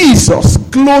 Jesus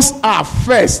closed her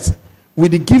first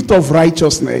with the gift of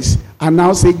righteousness and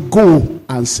now say, go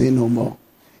and sin no more.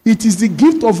 It is the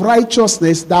gift of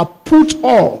righteousness that put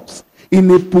us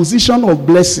in a position of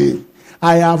blessing.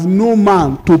 I have no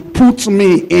man to put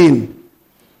me in.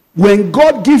 When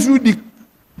God gives you the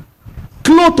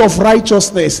cloth of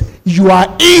righteousness, you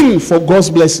are in for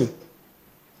God's blessing.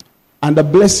 And the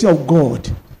blessing of God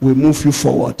will move you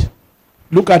forward.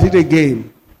 Look at it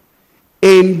again.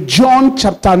 In John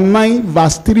chapter 9,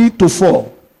 verse 3 to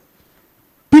 4.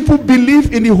 People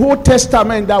believe in the Old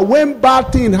Testament that when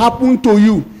bad things happen to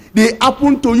you, they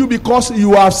happen to you because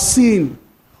you have sinned.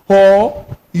 Or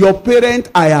your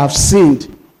parent, I have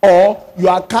sinned. Or you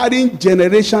are carrying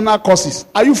generational curses.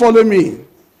 Are you following me?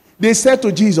 They said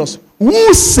to Jesus,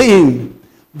 who sinned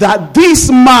that this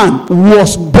man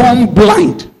was born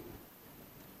blind?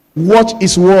 Watch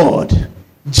his word.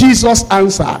 Jesus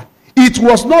answered, it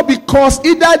was not because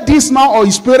either this man or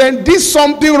his parent did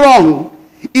something wrong.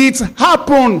 It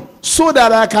happened so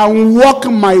that I can walk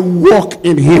my walk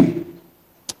in him.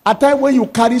 At times when you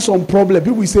carry some problem,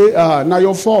 people will say, now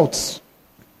your fault.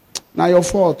 Now your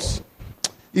fault.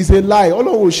 It's a lie. All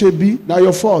of it should be, now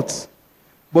your fault.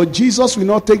 But Jesus will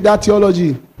not take that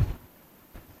theology.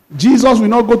 Jesus will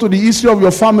not go to the history of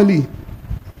your family.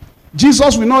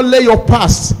 Jesus will not lay your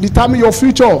past determine your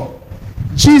future.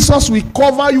 Jesus will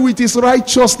cover you with his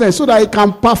righteousness so that he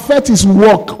can perfect his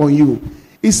work on you.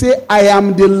 He said, I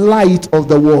am the light of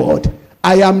the world.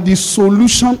 I am the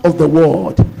solution of the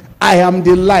world. I am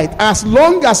the light. As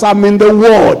long as I'm in the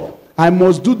world, I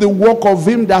must do the work of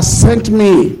him that sent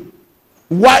me.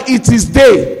 While it is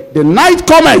day, the night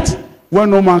cometh when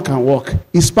no man can walk.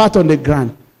 He spat on the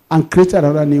ground and created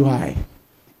another new high.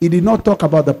 He did not talk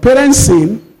about the parent's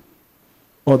sin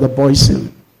or the boy's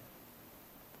sin.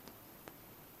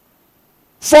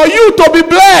 For you to be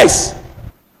blessed,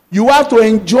 you have to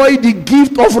enjoy the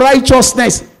gift of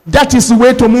righteousness. That is the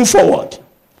way to move forward.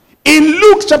 In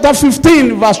Luke chapter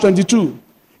 15, verse 22,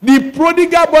 the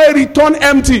prodigal boy returned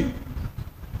empty.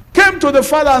 Came to the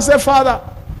father and said, Father,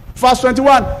 verse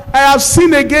 21, I have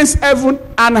sinned against heaven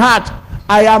and earth.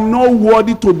 I am not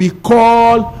worthy to be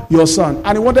called your son.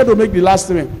 And he wanted to make the last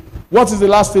statement. What is the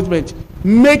last statement?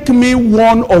 Make me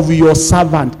one of your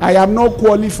servants. I am not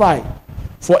qualified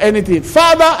for anything.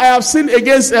 Father, I have sinned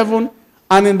against heaven,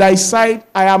 and in thy sight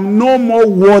I am no more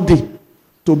worthy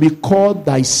to be called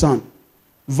thy son.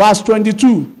 Verse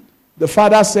 22, the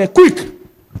father said, quick,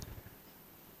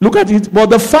 look at it. But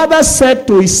the father said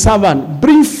to his servant,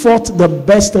 bring forth the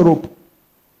best robe.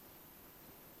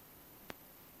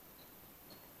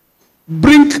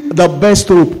 Bring the best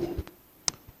robe.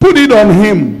 Put it on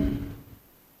him.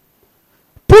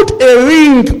 Put a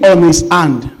ring on his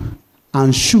hand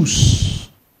and shoes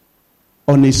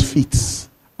on his feet.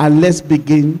 And let's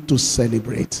begin to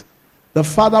celebrate. The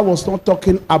father was not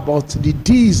talking about the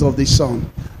deeds of the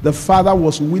son. The father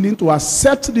was willing to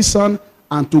accept the son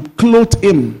and to clothe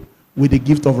him with the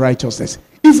gift of righteousness.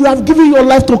 If you have given your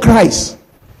life to Christ,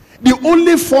 the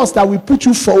only force that will put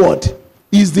you forward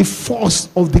is the force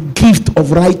of the gift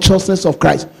of righteousness of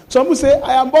Christ. Some will say,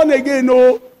 I am born again.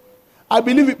 No, I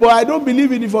believe it, but I don't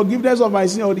believe in the forgiveness of my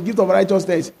sin or the gift of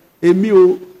righteousness.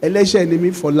 Election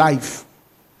enemy for life.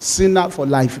 Sinner for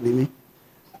life.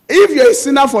 If you're a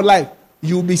sinner for life,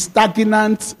 you'll be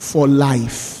stagnant for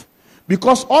life.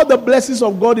 Because all the blessings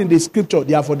of God in the scripture,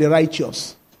 they are for the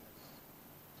righteous.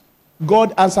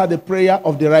 God answered the prayer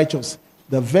of the righteous.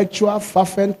 The effectual,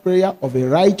 fervent prayer of a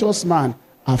righteous man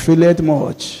availeth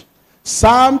much.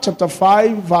 Psalm chapter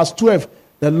 5, verse 12.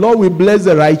 The Lord will bless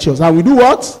the righteous. And we do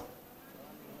what?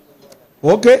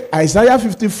 Okay, Isaiah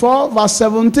 54, verse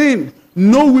 17.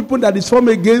 No weapon that is formed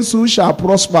against you shall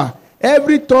prosper.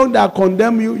 Every tongue that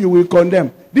condemn you, you will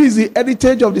condemn. This is the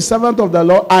heritage of the servant of the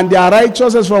Lord, and their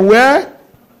righteousness from where?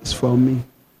 It's from me.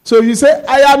 So you say,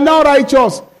 I am now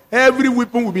righteous. Every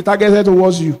weapon will be targeted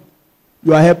towards you.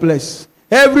 You are helpless.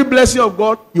 Every blessing of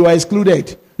God, you are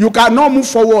excluded. You cannot move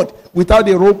forward without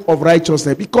the robe of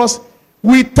righteousness. Because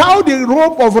without the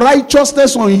robe of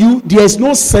righteousness on you, there is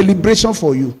no celebration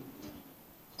for you.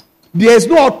 There is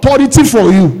no authority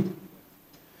for you.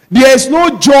 There is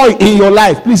no joy in your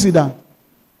life. Please sit down.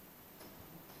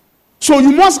 So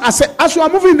you must accept, as you are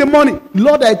moving in the morning,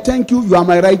 Lord, I thank you, you are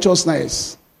my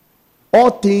righteousness. All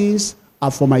things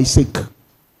are for my sake.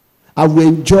 I will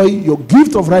enjoy your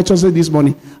gift of righteousness this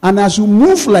morning. And as you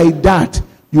move like that,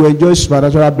 you enjoy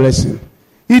spiritual blessing.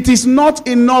 It is not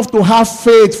enough to have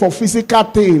faith for physical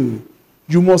things.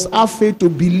 You must have faith to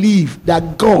believe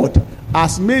that God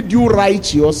has made you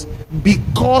righteous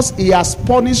because he has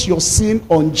punished your sin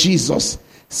on Jesus.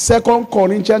 2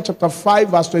 Corinthians chapter 5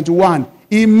 verse 21.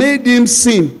 He made him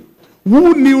sin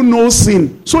who knew no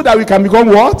sin, so that we can become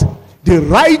what? The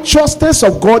righteousness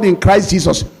of God in Christ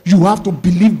Jesus. You have to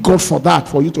believe God for that,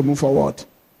 for you to move forward.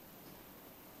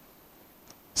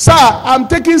 Sir, I'm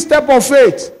taking step of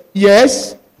faith.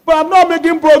 Yes, but I'm not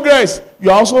making progress. You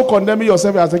are also condemning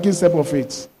yourself as taking step of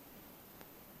faith.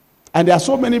 And there are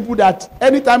so many people that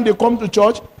anytime they come to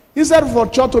church, instead for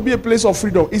church to be a place of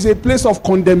freedom, it's a place of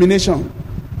condemnation.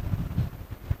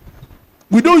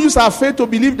 We don't use our faith to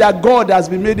believe that God has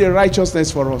been made a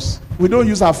righteousness for us. We don't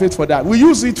use our faith for that. We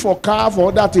use it for car, for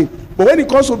other things. But when it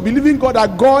comes to believing God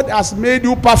that God has made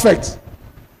you perfect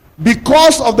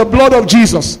because of the blood of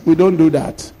Jesus, we don't do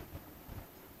that.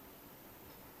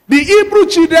 The Hebrew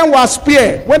children were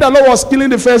spared when the Lord was killing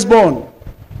the firstborn,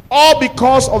 all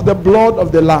because of the blood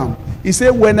of the Lamb. He said,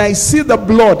 when I see the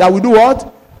blood, I will do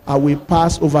what? I will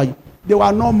pass over you. They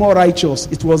were no more righteous.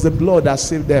 It was the blood that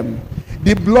saved them.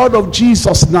 The blood of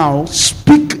Jesus now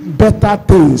speak better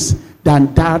things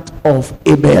than that of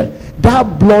Abel.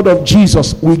 That blood of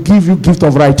Jesus will give you gift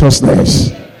of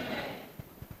righteousness.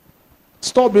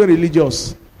 Stop being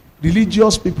religious.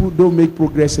 Religious people don't make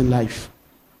progress in life.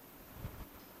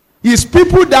 It's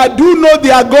people that do know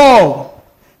their God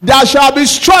that shall be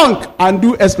strong and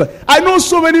do exploit. I know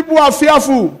so many people are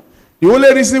fearful. The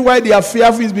only reason why they are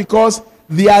fearful is because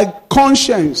their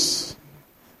conscience,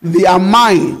 their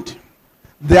mind,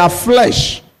 their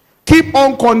flesh keep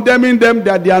on condemning them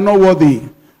that they are not worthy.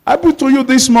 I put to you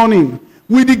this morning,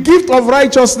 with the gift of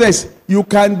righteousness, you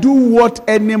can do what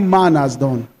any man has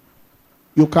done.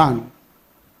 You can.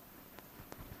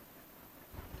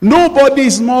 Nobody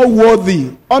is more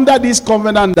worthy under this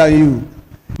covenant than you.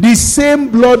 The same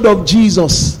blood of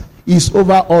Jesus is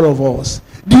over all of us.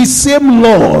 The same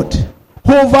Lord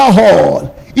over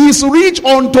all is rich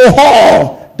unto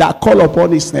all that call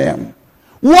upon his name.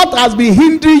 What has been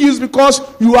hindering you is because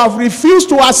you have refused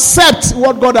to accept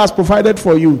what God has provided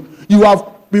for you. You have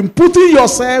been putting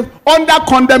yourself under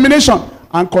condemnation,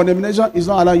 and condemnation is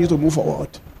not allowing you to move forward.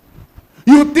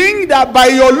 You think that by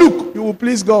your look you will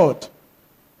please God.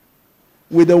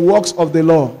 With the works of the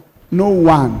law, no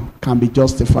one can be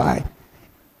justified.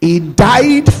 He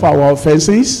died for our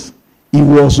offenses. He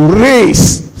was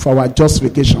raised for our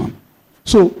justification.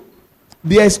 So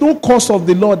there is no curse of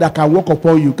the law that can work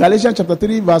upon you. Galatians chapter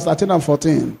 3 verse 13 and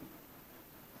 14.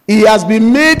 He has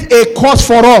been made a curse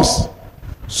for us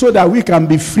so that we can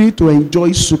be free to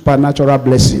enjoy supernatural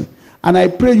blessing. And I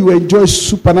pray you enjoy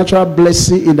supernatural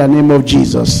blessing in the name of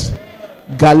Jesus.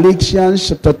 Galatians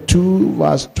chapter 2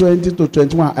 verse 20 to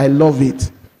 21. I love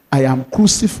it. I am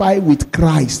crucified with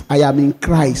Christ. I am in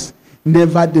Christ.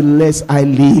 Nevertheless I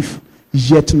live,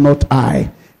 yet not I.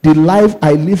 The life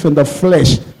I live in the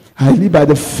flesh, I live by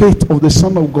the faith of the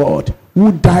Son of God,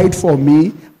 who died for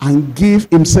me and gave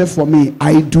himself for me.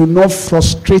 I do not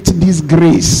frustrate this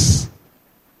grace.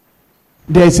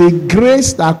 There is a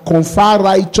grace that confers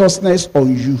righteousness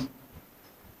on you.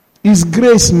 It's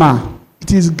grace, ma.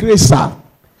 It is grace, sir.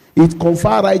 It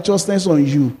confers righteousness on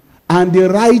you. And the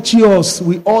righteous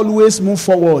will always move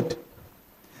forward.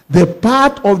 The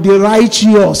path of the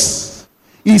righteous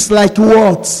is like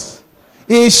what?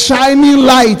 A shining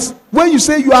light. When you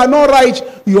say you are not right,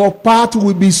 your path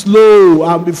will be slow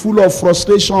and be full of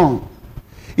frustration.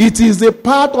 It is the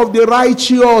path of the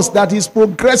righteous that is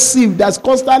progressive, that's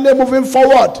constantly moving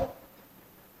forward.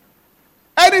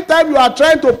 Anytime you are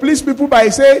trying to please people by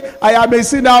saying, I am a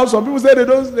sinner, some people say they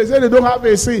don't have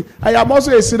a sin. I am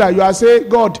also a sinner. You are saying,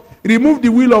 God, remove the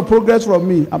wheel of progress from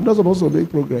me. I'm not supposed to make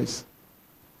progress.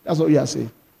 That's what you are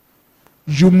saying.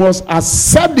 You must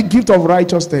accept the gift of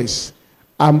righteousness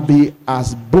and be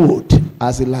as bold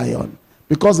as a lion.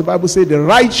 Because the Bible says the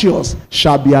righteous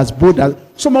shall be as bold as...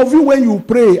 Some of you, when you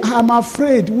pray, I'm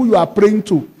afraid who you are praying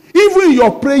to. Even in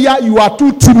your prayer, you are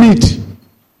too timid.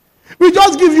 We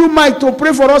just give you mic to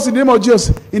pray for us in the name of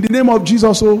Jesus. In the name of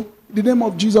Jesus, oh. In the name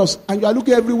of Jesus. And you are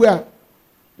looking everywhere.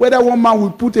 Whether one man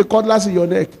will put a cutlass in your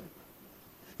neck.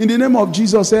 In the name of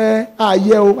Jesus, we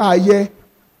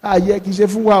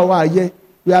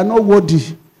are not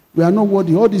worthy. We are not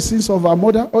worthy. All the sins of our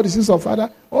mother, all the sins of father,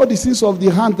 all the sins of the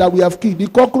hand that we have killed, the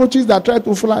cockroaches that try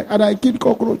to fly, and I killed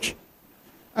cockroach.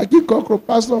 I killed cockroach,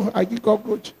 Pastor. I killed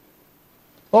cockroach.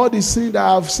 All the sins that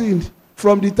I have sinned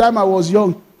from the time I was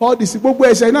young, all the sins.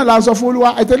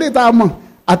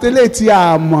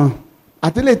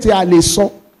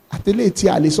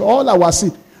 All our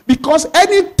sins. Because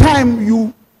anytime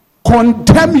you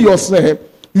condemn yourself,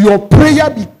 your prayer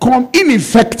becomes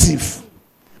ineffective.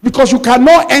 Because you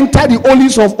cannot enter the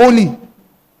holies of holy.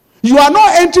 You are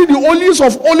not entering the holies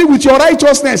of holy with your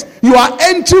righteousness. You are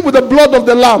entering with the blood of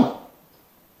the Lamb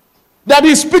that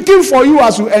is speaking for you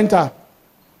as you enter.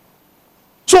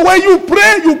 So when you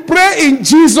pray in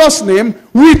Jesus' name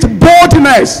with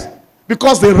boldness,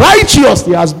 because the righteous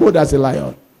is as bold as a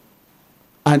lion.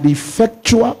 And the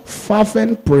effectual,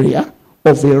 fervent prayer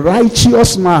of a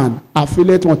righteous man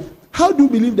availeth much. How do you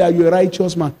believe that you're a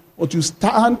righteous man? But you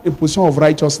stand in position of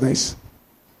righteousness.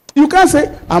 You can't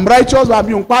say, I'm righteous, but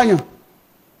I'm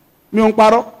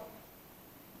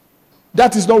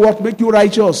That is not what makes you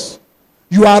righteous.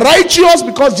 You are righteous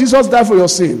because Jesus died for your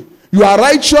sin. You are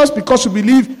righteous because you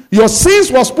believe your sins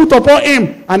was put upon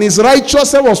him and his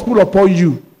righteousness was put upon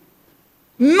you.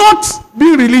 Not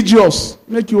being religious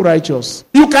make you righteous.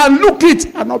 You can look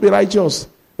it and not be righteous.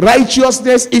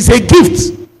 Righteousness is a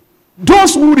gift.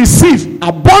 Those who receive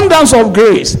abundance of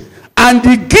grace and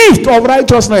the gift of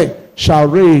righteousness shall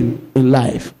reign in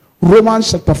life.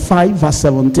 Romans chapter 5 verse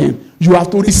 17. You have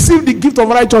to receive the gift of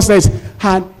righteousness.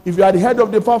 And if you are the head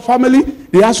of the family,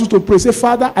 they ask you to pray. Say,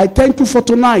 Father, I thank you for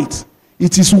tonight.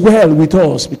 It is well with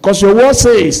us. Because your word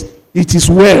says, it is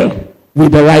well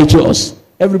with the righteous.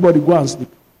 Everybody go and sleep.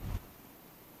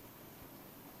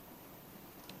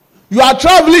 You are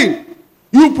traveling.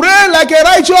 You pray like a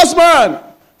righteous man.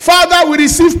 Father, we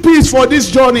receive peace for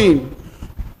this journey.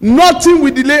 Nothing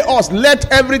will delay us.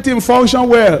 Let everything function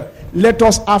well. Let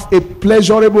us have a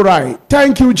pleasurable ride.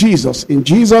 Thank you, Jesus. In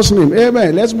Jesus' name.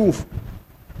 Amen. Let's move.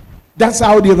 That's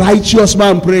how the righteous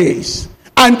man prays.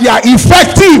 And they are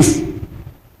effective.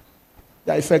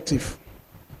 They are effective.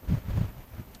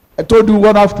 I told you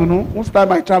one afternoon. Most time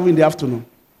I travel in the afternoon.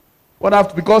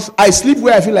 Because I sleep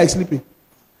where I feel like sleeping.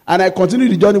 And I continue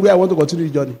the journey where I want to continue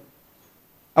the journey.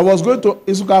 I was going to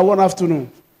Isuka one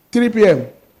afternoon. 3 p.m.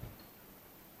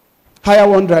 Hire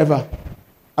one driver.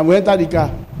 And we entered the car.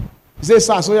 He said,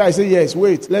 sir, so yeah, I said, yes,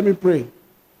 wait, let me pray.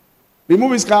 We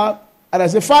move his car, and I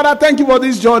said, Father, thank you for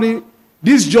this journey.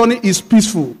 This journey is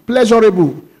peaceful,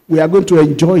 pleasurable. We are going to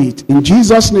enjoy it. In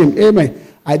Jesus' name, amen.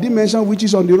 I didn't mention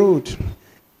witches on the road.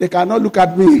 They cannot look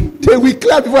at me. They will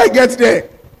clap before I get there.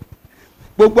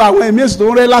 But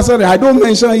I don't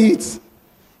mention it.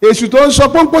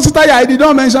 I did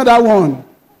not mention that one.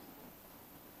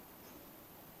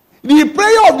 The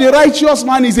prayer of the righteous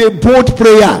man is a bold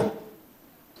prayer.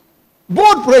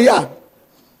 Bold prayer.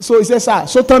 So he says, sir,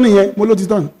 so turn here. Oh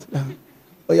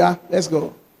yeah, let's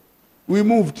go. We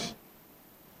moved.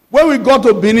 When we got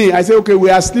to Benin, I said, okay, we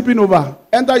are sleeping over.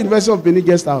 Enter University of Benin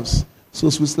guest house. So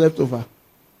we slept over.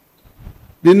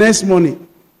 The next morning,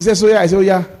 he said, so yeah. I said, oh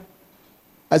yeah.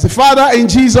 I said, Father, in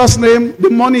Jesus' name, the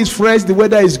morning is fresh, the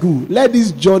weather is good. Let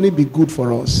this journey be good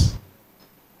for us.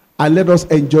 And let us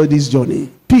enjoy this journey.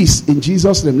 Peace in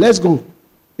Jesus' name. Let's go.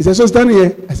 He said, so stand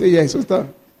here. I said, yes, so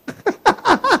stand.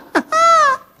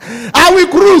 And we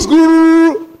cruise.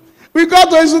 We got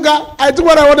to Isuka. I took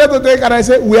what I wanted to take and I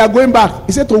said, we are going back.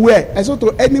 He said, to where? I said,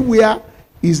 to anywhere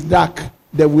is dark.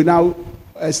 Then we now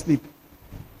sleep.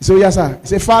 He said, yes, sir. He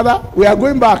said, Father, we are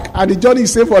going back and the journey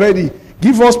is safe already.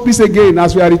 Give us peace again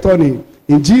as we are returning.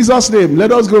 In Jesus' name,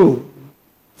 let us go.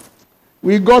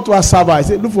 We got to Asaba. I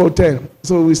said, look for a hotel.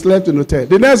 So we slept in the hotel.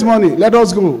 The next morning, let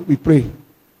us go. We pray.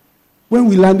 When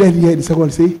we landed here, the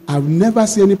second say, I've never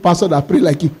seen any pastor that pray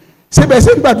like you. Say, but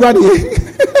say, but what?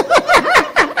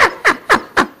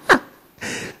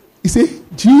 He said,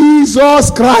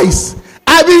 Jesus Christ.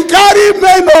 I've been carrying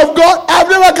men of God. I've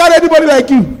never carried anybody like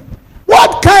you.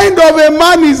 What kind of a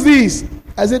man is this?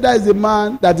 I said, that is a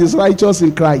man that is righteous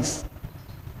in Christ.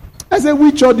 I said,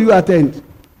 which church do you attend?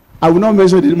 I will not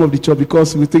mention the name of the church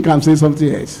because we think I'm saying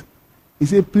something else. He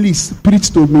said, please,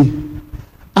 preach to me.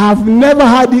 I've never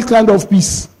had this kind of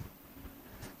peace.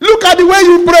 Look at the way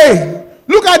you pray.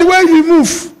 Look at the way you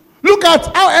move. Look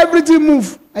at how everything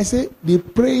moves. I say, the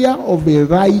prayer of a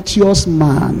righteous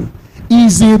man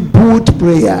is a bold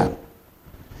prayer.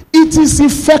 It is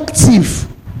effective.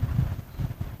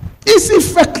 It's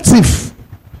effective.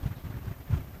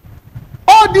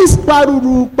 All this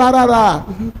paruru, parara.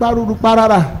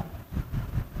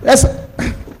 Yes.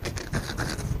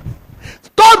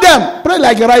 Told them, pray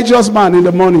like a righteous man in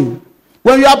the morning.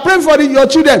 When you are praying for your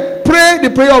children, pray the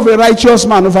prayer of a righteous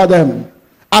man over them.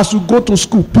 As you go to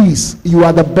school, please, you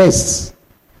are the best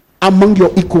among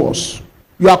your equals.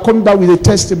 You are coming back with a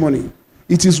testimony.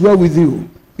 It is well with you.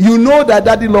 You know that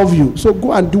daddy loves you, so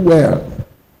go and do well.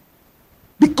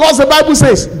 Because the Bible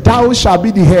says, thou shalt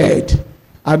be the head.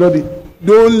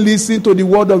 Don't listen to the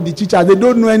word of the teacher. They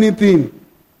don't know anything.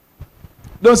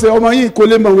 Don't say, oh my, go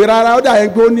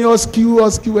skill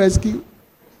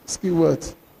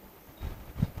what?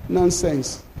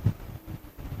 Nonsense.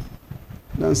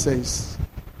 Nonsense.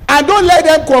 And don't let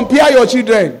them compare your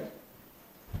children.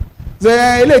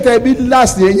 Say, later be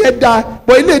last year, yet that,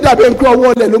 but later be grow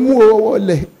wole, no more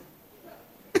wole.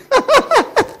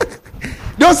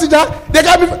 Don't see that they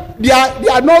can be. They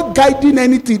are not guiding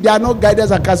anything. They are not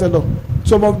guidance and counselor.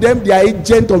 Some of them, they are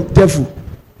agents of devil.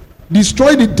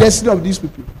 Destroy the destiny of these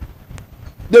people.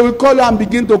 They will call you and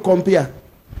begin to compare.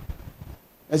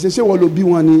 I say, "What will be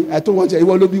one?" I told one,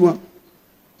 "What will be one?"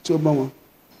 So, mama,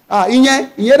 in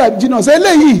here, that Jesus say,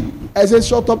 "Lay." I say,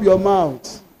 "Shut up your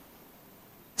mouth."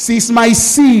 She is my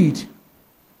seed.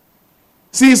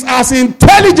 She is as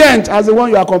intelligent as the one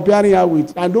you are comparing her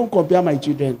with. And don't compare my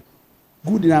children.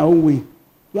 Good in her own way.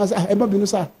 You say, "Emma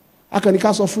Binusa, I can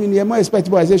cast off in here. More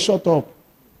expectable." I say, "Shut up."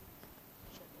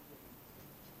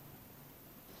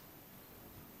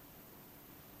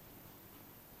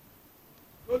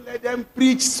 Don't let them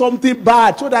preach something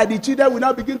bad so that the children will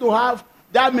not begin to have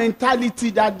that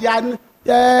mentality that they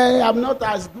are, I'm not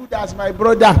as good as my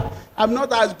brother. I'm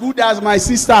not as good as my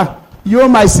sister. You,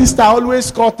 my sister, always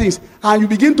score things. And you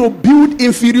begin to build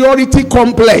inferiority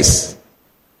complex.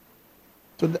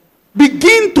 So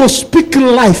begin to speak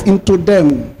life into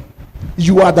them.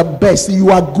 You are the best. You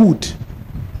are good.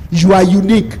 You are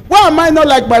unique. Why am I not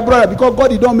like my brother? Because God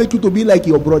did not make you to be like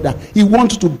your brother. He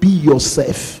wants you to be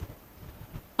yourself.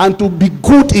 And to be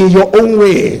good in your own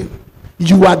way.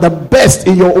 You are the best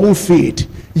in your own field.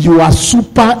 You are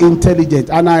super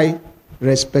intelligent. And I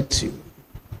respect you.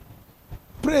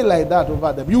 Pray like that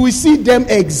over them. You will see them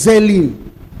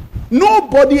excelling.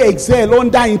 Nobody excels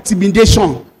under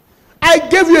intimidation. I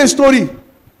gave you a story.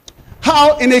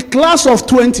 How in a class of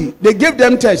 20, they gave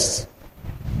them tests.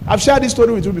 I've shared this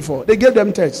story with you before. They gave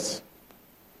them tests.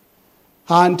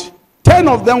 And 10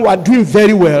 of them were doing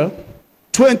very well.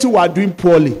 20 were doing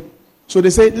poorly. So they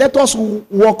say, let us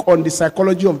work on the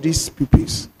psychology of these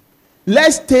pupils.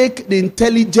 Let's take the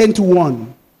intelligent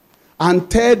one and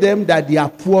tell them that they are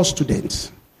poor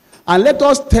students. And let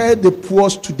us tell the poor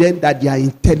student that they are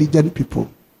intelligent people.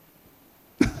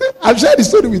 I've shared the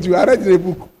story with you. I read it in a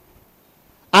book.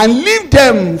 And leave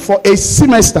them for a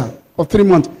semester or 3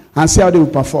 months and see how they will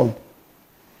perform.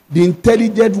 The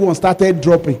intelligent one started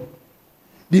dropping.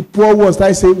 The poor one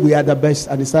started saying, we are the best.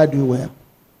 And they started doing well.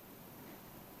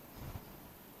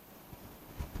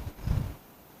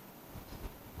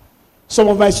 Some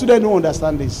of my students don't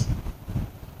understand this.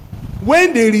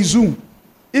 When they resume,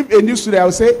 if a new student, I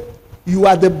will say, you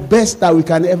are the best that we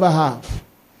can ever have.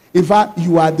 In fact,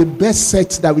 you are the best set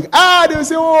that we... they will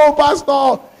say, oh,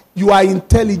 pastor, you are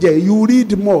intelligent. You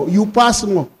read more. You pass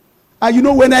more. And you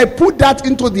know, when I put that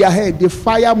into their head, they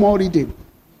fire more reading.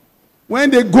 When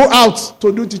they go out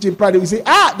to do teaching practice, they will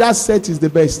say, that set is the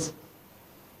best.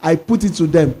 I put it to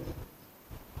them.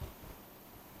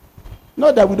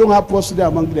 Not that we don't have poor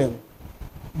students among them.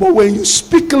 But when you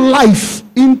speak life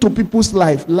into people's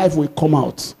life, life will come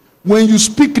out. When you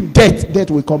speak death, death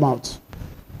will come out.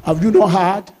 Have you not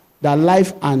heard that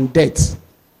life and death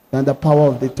and the power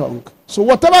of the tongue? So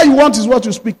whatever you want is what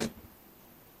you speak.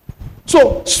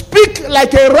 So speak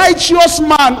like a righteous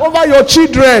man over your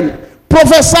children.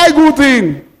 Prophesy good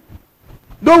thing.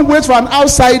 Don't wait for an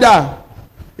outsider,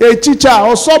 a teacher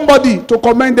or somebody to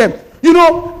commend them. You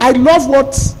know, I love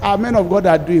what our men of God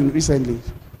are doing recently.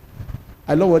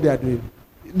 I love what they are doing.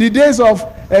 The days of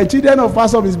children of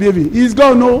pastor misbehaving, he's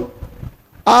gone, no?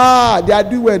 They are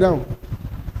doing well now.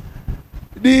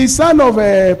 The son of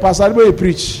Pastor Adeboye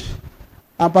preached,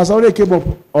 and Pastor Adeboye came up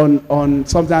on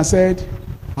something and said,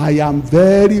 I am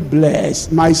very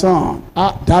blessed, my son.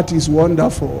 That is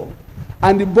wonderful.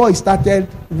 And the boy started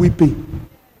weeping.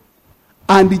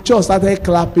 And the church started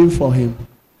clapping for him.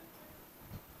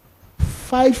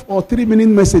 5 or 3 minute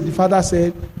message, the father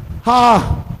said,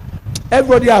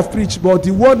 everybody have preached, but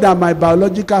the word that my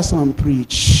biological son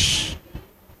preached,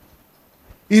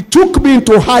 he took me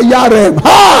into higher realm.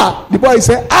 The boy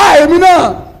said,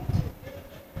 Emina.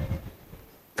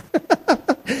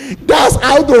 That's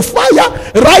how to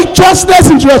fire righteousness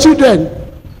into your children.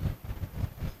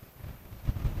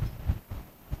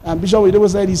 And Bishop Oyedepo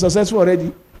said he's successful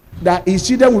already. That his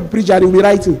children will preach and he will be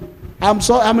writing. I'm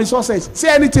a success.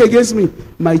 Say anything against me.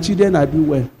 My children are doing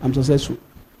well. I'm successful.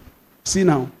 See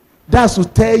now. That's to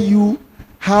tell you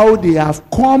how they have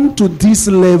come to this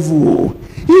level.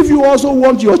 If you also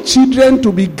want your children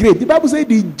to be great, the Bible says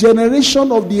the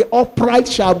generation of the upright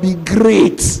shall be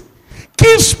great.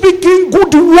 Keep speaking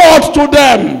good words to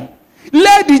them.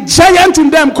 Let the giant in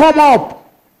them come up.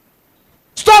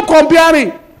 Stop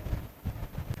comparing.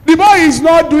 The boy is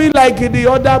not doing like the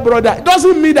other brother. It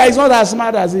doesn't mean that he's not as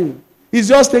smart as him. He's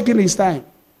just taking his time.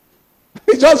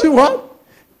 He's just what?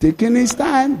 Taking his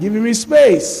time, giving me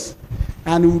space.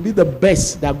 and he will be the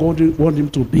best that God wants him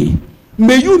to be.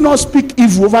 May you not speak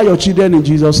evil over your children in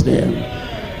Jesus' name.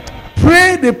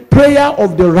 Pray the prayer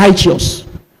of the righteous,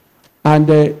 and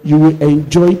you will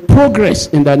enjoy progress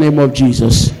in the name of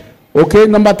Jesus. Okay,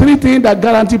 number 3 thing that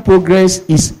guarantee progress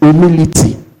is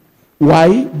humility.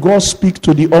 Why? God speaks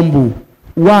to the humble.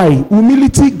 Why?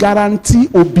 Humility guarantee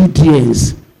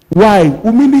obedience. Why?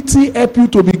 Humility help you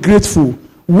to be grateful.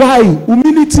 Why?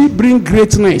 Humility bring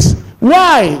greatness.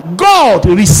 Why? God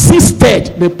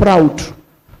resisted the proud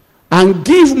and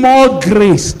give more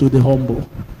grace to the humble.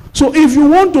 So if you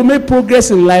want to make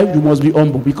progress in life, you must be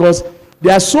humble, because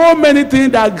there are so many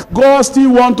things that God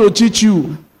still wants to teach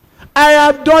you. I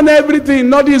have done everything,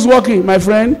 nothing is working. My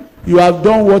friend, you have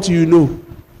done what you know.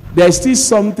 There is still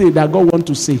something that God wants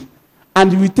to say,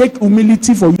 and it will take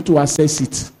humility for you to assess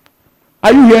it.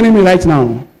 Are you hearing me right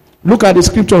now? Look at the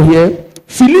scripture here.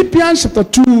 Philippians chapter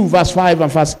 2 verse 5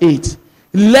 and verse 8.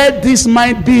 Let this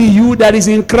mind be in you that is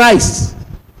in Christ.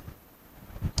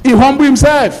 He humbled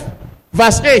himself.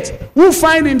 Verse 8. Who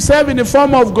find himself in the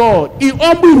form of God. He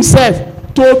humbled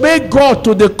himself to obey God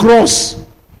to the cross.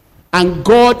 And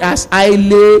God has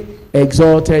highly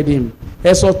exalted him.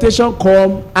 Exaltation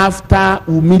comes after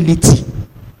humility.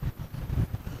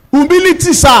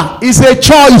 Humility, sir, is a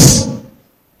choice.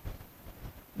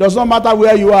 Does not matter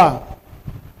where you are.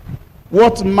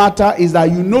 What matters is that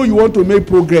you know you want to make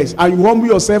progress, and you humble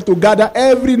yourself to gather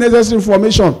every necessary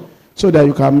information so that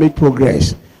you can make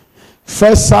progress.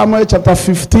 1 Samuel chapter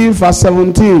 15 verse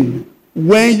 17.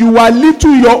 When you were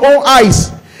little in your own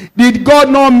eyes, did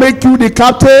God not make you the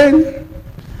captain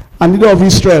and leader of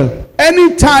Israel?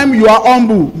 Anytime you are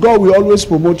humble, God will always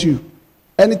promote you.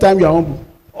 Anytime you are humble.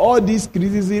 All this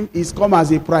criticism is come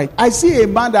as a pride. I see a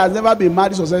man that has never been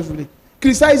married successfully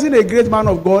criticizing a great man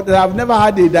of God that have never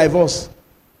had a divorce,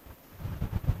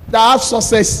 that have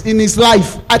success in his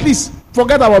life. At least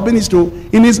forget about ministry,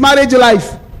 in his marriage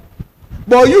life.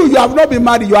 But you have not been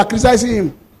married, you are criticizing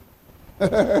him.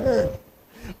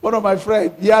 One of my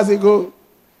friends years ago,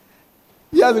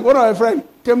 one of my friends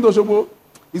came to Osogbo.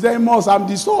 He said, Amos, I'm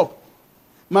disturbed.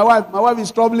 My wife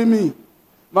is troubling me.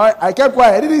 I kept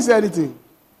quiet. I didn't say anything.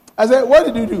 I said, what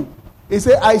did you do? He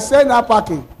said, I sent her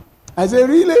packing. I said,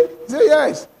 really? He said,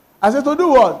 yes. I said, to do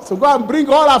what? So go and bring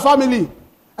all our family.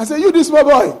 I said, you this small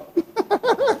boy.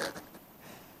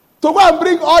 To go and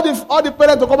bring all the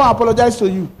parents to come and apologize to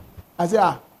you. I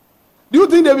said, do you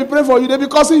think they'll be praying for you? They'll be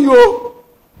cursing you.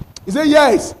 He said,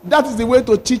 yes. That is the way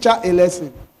to teach her a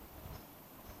lesson.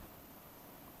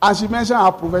 And she mentioned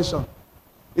her profession.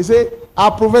 He said,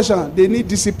 our profession, they need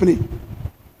discipline.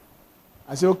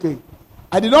 I said, okay.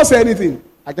 I did not say anything.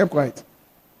 I kept quiet.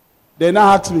 They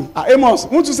now asked me, Amos,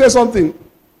 won't you say something?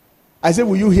 I said,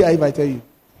 will you hear if I tell you?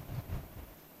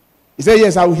 He said,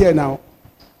 yes, I will hear now.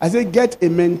 I said, get a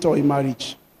mentor in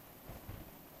marriage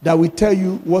that will tell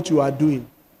you what you are doing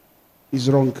is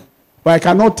wrong. But I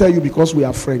cannot tell you because we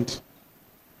are friends.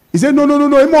 He said, no,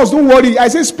 Amos, don't worry. I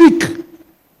said, speak.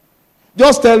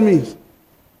 Just tell me.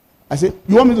 I said,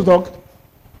 you want me to talk?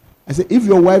 I said, if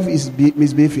your wife is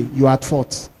misbehaving, you are at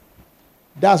fault.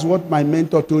 That's what my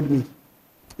mentor told me.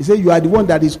 He said, you are the one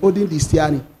that is holding the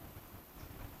steering.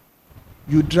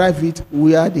 You drive it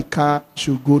where the car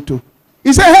should go to.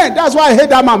 He said, hey, that's why I hate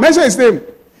that man. Mention his name.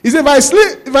 He said,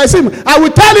 if I see him, I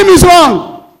will tell him he's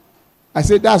wrong. I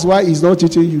said, that's why he's not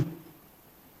teaching you.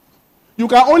 You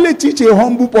can only teach a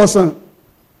humble person.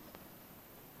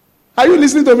 Are you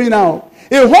listening to me now?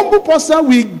 A humble person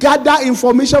will gather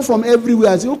information from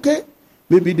everywhere and say, okay,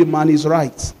 maybe the man is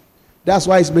right. That's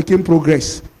why he's making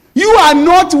progress. You are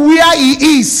not where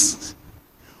he is.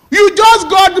 You just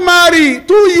got married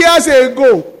 2 years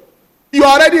ago. You're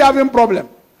already having problem.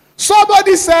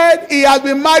 Somebody said he has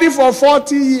been married for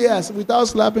 40 years without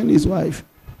slapping his wife.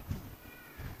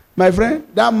 My friend,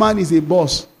 that man is a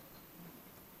boss.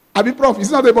 Abi Prof,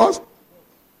 is not a boss?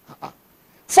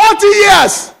 40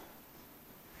 years.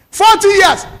 40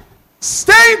 years.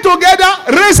 Staying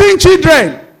together, raising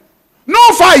children. No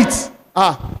fight.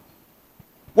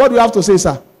 What do you have to say,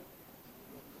 sir?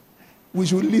 We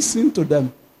should listen to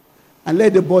them and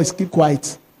let the boys keep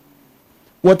quiet.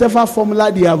 Whatever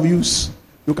formula they have used,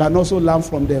 you can also learn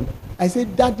from them. I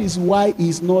said that is why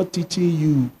he's not teaching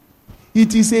you.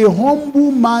 It is a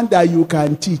humble man that you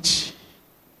can teach.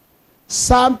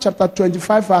 Psalm chapter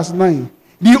 25 verse 9.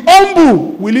 The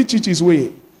humble will he teach his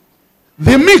way.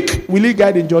 The meek will he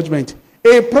guide in judgment.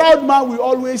 A proud man will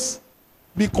always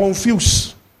be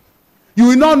confused. You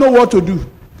will not know what to do.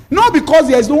 Not because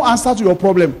there is no answer to your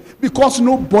problem, because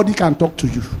nobody can talk to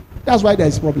you. That's why there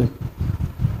is a problem.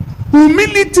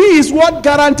 Humility is what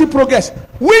guarantees progress.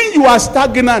 When you are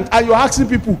stagnant and you're asking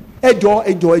people,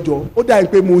 Ejo. Oda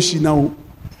ipe moshi now.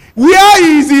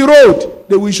 Where is the road?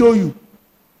 They will show you.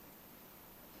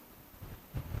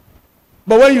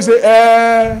 But when you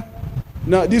say,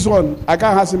 no, this one, I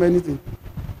can't ask him anything.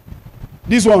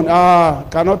 This one,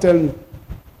 cannot tell me.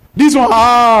 This one,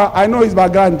 I know his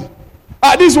background.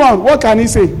 This one, what can he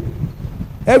say?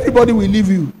 Everybody will leave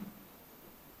you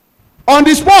on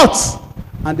the spot,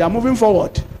 and they are moving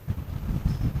forward.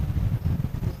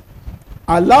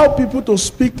 Allow people to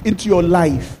speak into your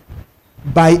life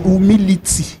by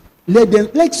humility.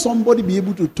 Let somebody be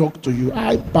able to talk to you.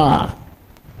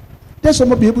 Let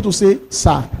somebody be able to say,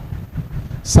 sir,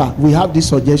 we have this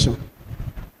suggestion.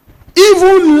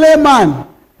 Even layman,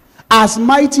 as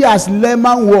mighty as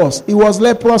layman was, he was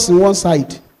leprous in one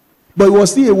side, but he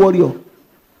was still a warrior.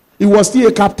 He was still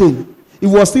a captain. He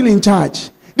was still in charge.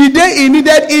 The day he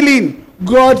needed healing,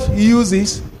 God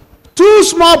uses 2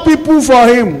 small people for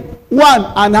him. 1,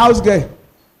 an house girl.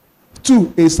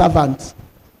 2, a servant.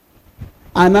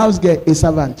 An house girl, a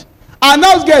servant. An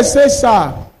house girl says,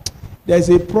 sir, there's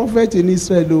a prophet in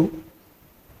Israel.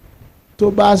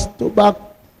 Toba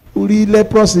uri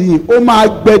leprosy.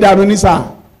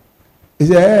 He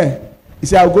said,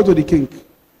 I'll go to the king.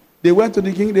 They went to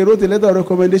the king. They wrote a letter of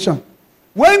recommendation.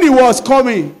 When he was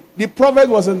coming, the prophet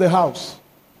was in the house.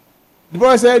 The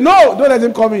prophet said, no, don't let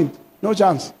him come in. No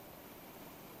chance.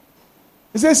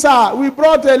 He said, sir, we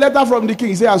brought a letter from the king.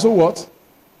 He said, and so what?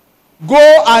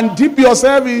 Go and dip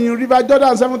yourself in River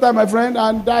Jordan 7 times, my friend,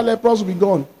 and that leprosy will be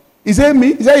gone. He said,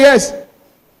 me? He said, yes.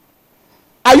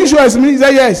 Are you sure it's me? He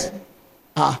said, yes.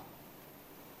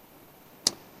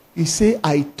 He said,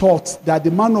 I thought that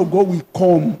the man of God will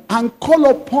come and call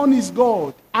upon his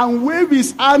God and wave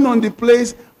his hand on the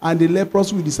place and the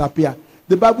leprosy will disappear.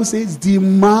 The Bible says the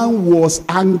man was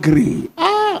angry.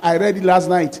 I read it last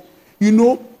night. You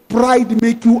know, pride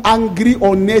make you angry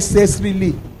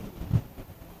unnecessarily.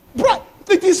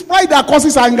 It is pride that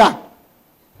causes anger.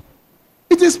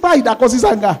 It is pride that causes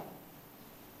anger.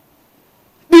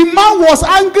 The man was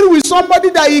angry with somebody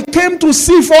that he came to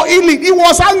see for healing. He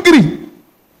was angry.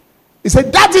 He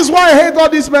said, that is why I hate all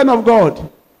these men of God.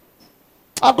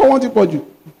 I don't want to put you.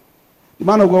 The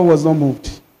man of God was not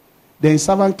moved. Then his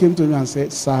servant came to him and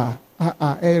said, sir,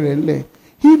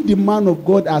 if the man of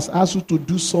God has asked you to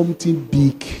do something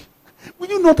big, will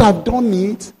you not have done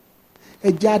it?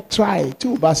 Just try.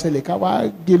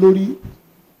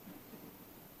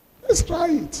 Let's try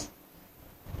it.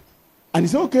 And he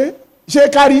said, okay. He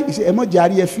said,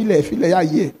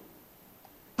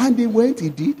 and they went, he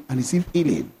did, and received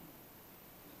healing.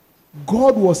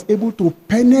 God was able to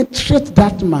penetrate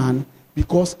that man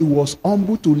because he was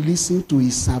humble to listen to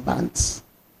his servants.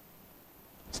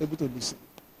 He was able to listen.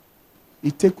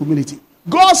 He takes humility.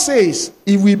 God says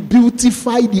he will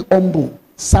beautify the humble.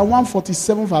 Psalm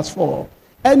 147 verse 4.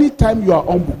 Anytime you are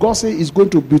humble, God says he's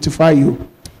going to beautify you.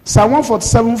 Psalm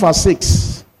 147 verse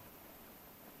 6.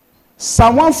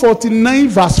 Psalm 149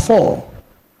 verse 4.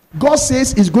 God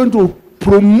says he's going to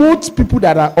promote people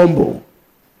that are humble.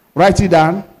 Write it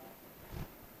down.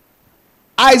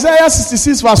 Isaiah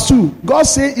 66 verse 2. God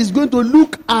says he's going to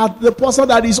look at the person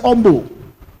that is humble.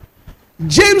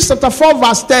 James chapter 4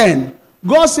 verse 10.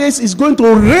 God says he's going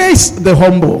to raise the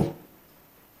humble.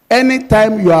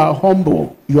 Anytime you are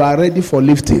humble, you are ready for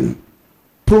lifting.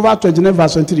 Proverbs 29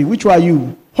 verse 23. Which are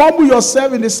you? Humble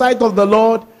yourself in the sight of the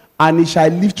Lord, and he shall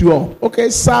lift you up. Okay,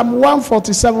 Psalm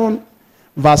 147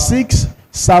 verse 6.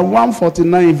 Psalm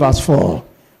 149 verse 4.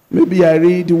 Maybe I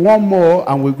read one more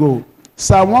and we go.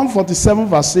 Psalm 147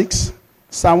 verse 6.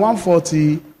 Psalm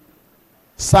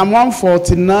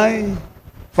 149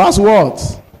 verse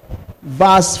what?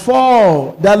 Verse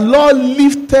 4. The Lord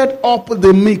lifted up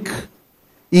the meek.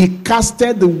 He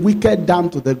casted the wicked down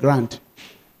to the ground.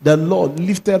 The Lord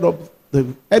lifted up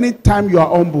the... Anytime you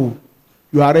are humble,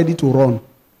 you are ready to run.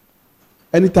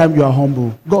 Anytime you are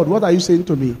humble. God, what are you saying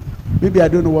to me? Maybe I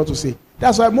don't know what to say.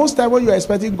 That's why most time when you are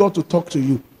expecting God to talk to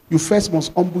you, you first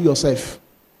must humble yourself.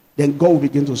 Then God will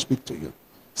begin to speak to you.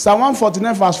 Psalm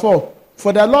 149 verse 4.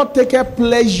 For the Lord taketh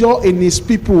pleasure in his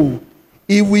people.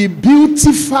 He will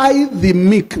beautify the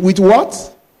meek with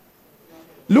what?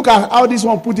 Look at how this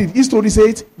one put it. His story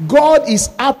says, God is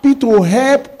happy to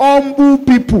help humble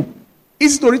people.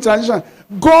 His story translation.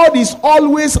 God is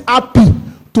always happy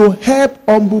to help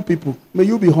humble people. May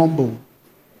you be humble.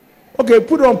 Okay,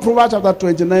 put on Proverbs chapter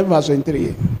 29 verse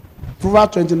 23.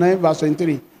 Proverbs 29 verse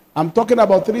 23. I'm talking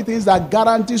about 3 things that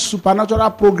guarantee supernatural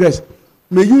progress.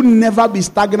 May you never be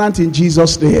stagnant in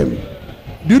Jesus' name.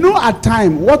 Do you know at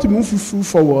time what moves you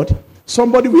forward?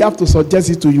 Somebody will have to suggest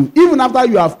it to you. Even after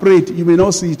you have prayed, you may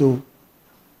not see it. Oh.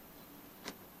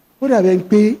 What have you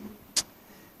paid?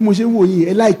 Mo ṣe wò yín,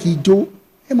 ẹ like ijó.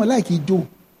 Ẹ mọ̀ like ijó.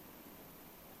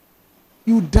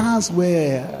 You dance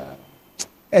well.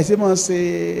 Ẹ ṣe máa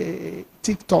ṣe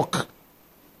TikTok.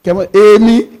 Kẹ́mọ̀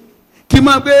èmi kí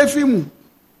máa gbé fíìmù.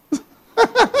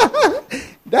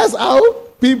 That's how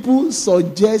people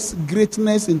suggest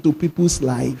greatness into people's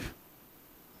life.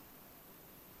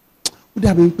 Would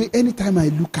have been anytime I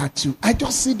look at you, I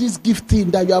just see this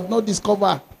gifting that you have not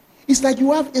discovered. It's like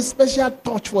you have a special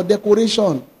touch for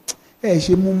decoration. You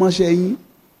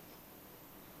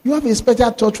have a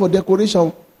special touch for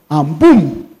decoration, and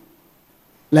boom,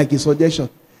 like a suggestion.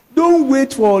 Don't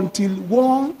wait for until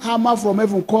one hammer from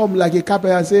heaven come like a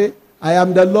carpenter and say, I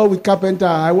am the Lord with carpenter.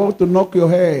 I want to knock your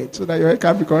head so that your head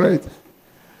can be correct.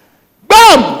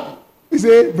 Bam! He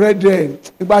say, brethren,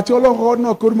 don't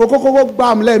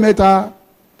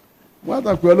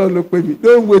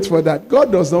wait for that.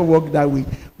 God does not work that way.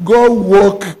 God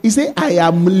work. He say, I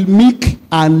am meek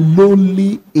and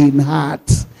lowly in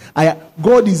heart.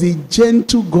 God is a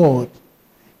gentle God.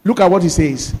 Look at what he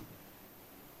says.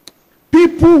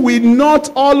 People will not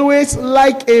always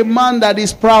like a man that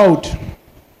is proud.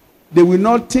 They will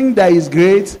not think that is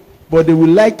great, but they will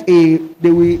like a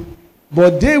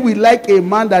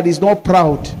man that is not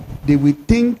proud. They will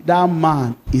think that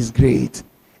man is great.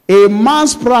 A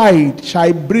man's pride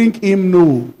shall bring him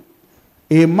low.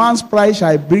 A man's pride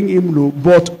shall bring him low,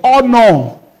 but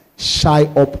honor shall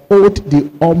uphold the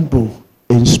humble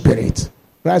in spirit.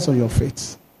 Rise on your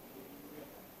feet.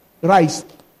 Rise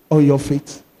on your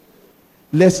feet.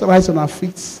 Let's rise on our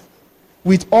feet.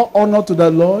 With all honor to the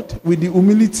Lord, with the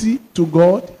humility to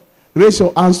God, raise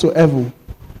your hands to heaven.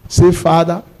 Say,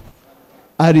 Father,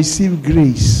 I receive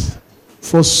grace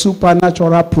for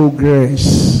supernatural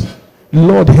progress.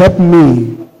 Lord, help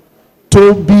me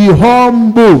to be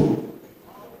humble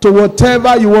to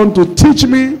whatever you want to teach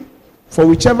me, for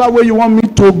whichever way you want me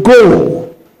to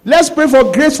go. Let's pray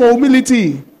for grace for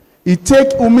humility. It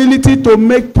takes humility to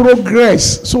make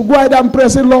progress. So go ahead and pray,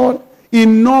 say, Lord,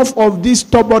 enough of this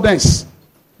stubbornness.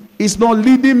 It's not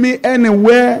leading me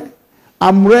anywhere.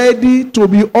 I'm ready to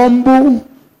be humble,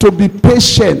 to be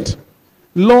patient.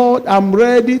 Lord, I'm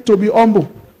ready to be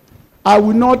humble. I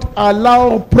will not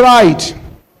allow pride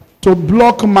to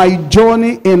block my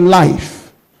journey in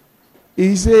life.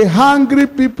 He says, hungry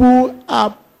people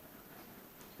are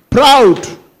proud.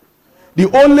 The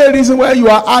only reason why you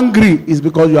are angry is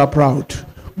because you are proud.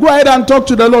 Go ahead and talk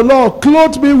to the Lord. Lord,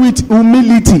 clothe me with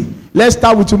humility. Let's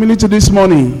start with humility this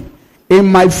morning. In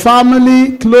my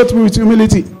family, clothe me with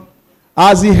humility.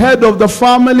 As the head of the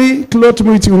family, clothe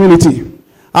me with humility.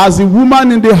 As the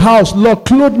woman in the house, Lord,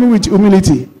 clothe me with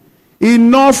humility.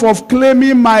 Enough of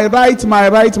claiming my right, my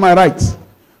right, my right.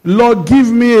 Lord,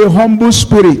 give me a humble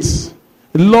spirit.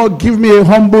 Lord, give me a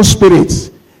humble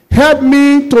spirit. Help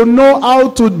me to know how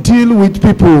to deal with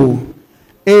people.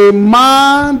 A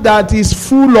man that is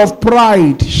full of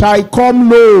pride shall come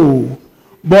low,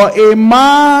 but a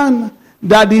man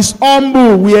that is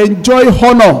humble will enjoy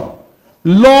honor.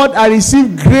 Lord, I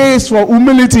receive grace for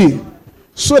humility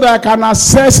so that I can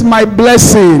access my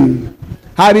blessing.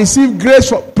 I receive grace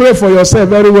for, pray for yourself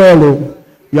very well. Oh.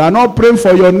 You are not praying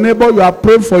for your neighbor, you are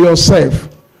praying for yourself.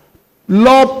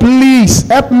 Lord, please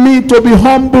help me to be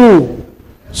humble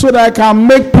so that I can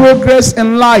make progress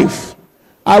in life.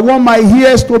 I want my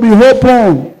ears to be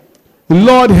open.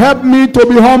 Lord, help me to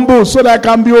be humble so that I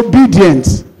can be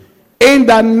obedient. In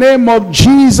the name of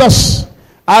Jesus,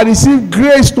 I receive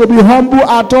grace to be humble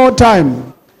at all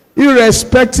times.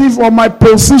 Irrespective of my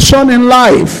position in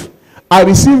life, I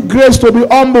receive grace to be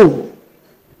humble.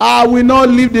 I will not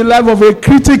live the life of a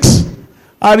critic.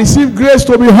 I receive grace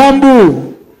to be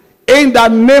humble. In the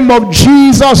name of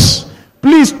Jesus,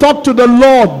 please talk to the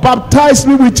Lord. Baptize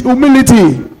me with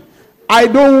humility. I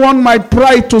don't want my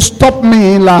pride to stop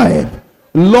me in life.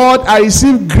 Lord, I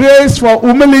receive grace for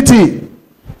humility.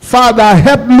 Father,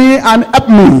 help me and help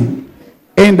me.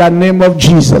 In the name of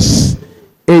Jesus.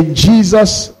 In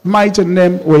Jesus' mighty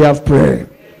name we have prayed.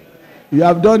 You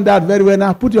have done that very well.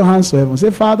 Now put your hands to heaven.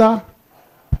 Say, Father,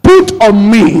 put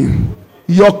on me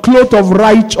your cloth of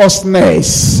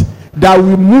righteousness that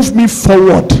will move me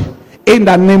forward. In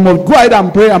the name of, go ahead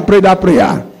and pray that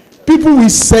prayer. People will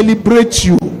celebrate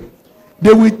you.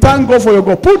 They will thank God for your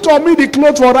God. Put on me the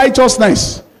cloth of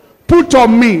righteousness. Put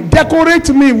on me, decorate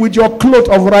me with your cloth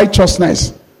of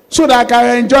righteousness so that I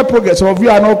can enjoy progress. Some of you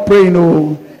are not praying.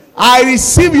 Oh, I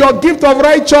receive your gift of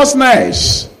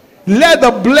righteousness. Let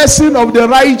the blessing of the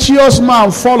righteous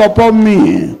man fall upon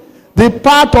me. The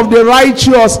path of the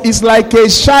righteous is like a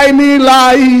shining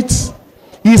light.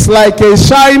 It's like a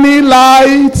shining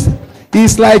light.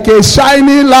 It's like a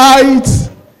shining light.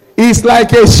 It's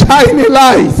like a shining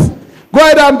light. Go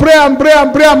ahead and pray and pray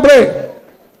and pray and pray.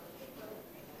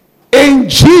 In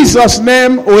Jesus'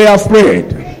 name we have prayed.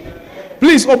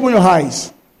 Please open your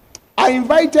eyes. I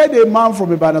invited a man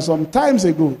from Ibadan some times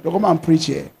ago to come and preach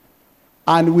here.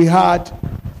 And we had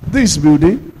this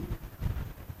building.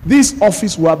 This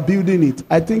office, we are building it.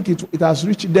 I think it has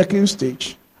reached decking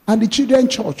stage. And the children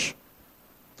church.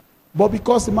 But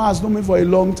because the man has known me for a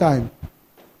long time,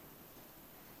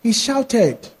 he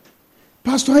shouted,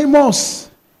 Pastor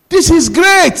Amos, this is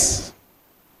great.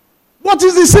 What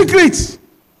is the secret?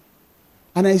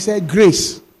 And I said,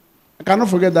 grace. I cannot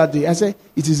forget that day. I said,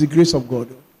 it is the grace of God.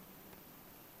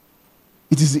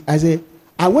 I said,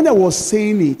 and when I was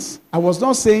saying it, I was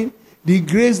not saying the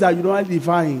grace that you don't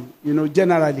define,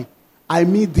 generally. I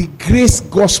mean the grace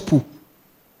gospel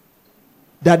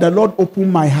that the Lord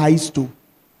opened my eyes to.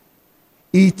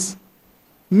 It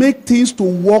makes things to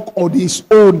work on its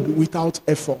own without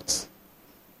effort.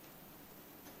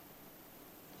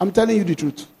 I'm telling you the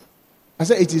truth. I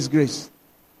said it is grace.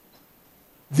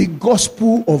 The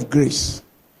gospel of grace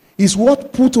is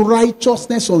what put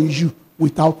righteousness on you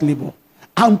without labor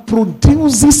and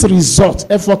produces results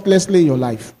effortlessly in your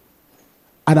life.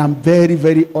 And I'm very,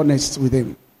 very honest with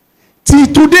him. Till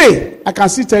today, I can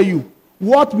still tell you,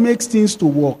 what makes things to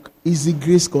work is the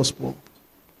grace gospel.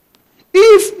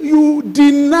 If you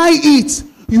deny it,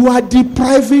 you are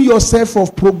depriving yourself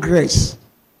of progress.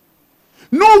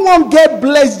 No one gets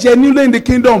blessed genuinely in the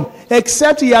kingdom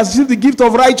except he has received the gift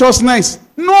of righteousness,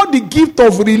 not the gift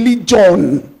of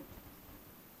religion.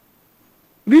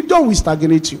 Religion will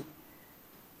stagnate you.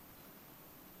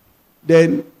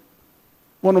 Then,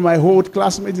 one of my old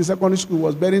classmates in secondary school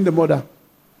was burying the mother.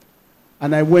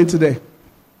 And I went there.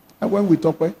 I went with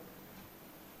Tope. And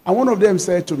one of them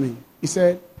said to me, he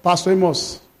said, Pastor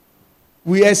Amos,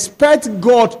 we expect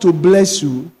God to bless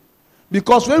you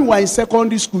because when we were in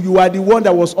secondary school, you are the one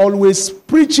that was always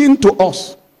preaching to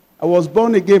us. I was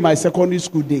born again my secondary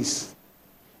school days.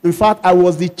 In fact, I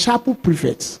was the chapel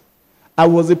prefect. I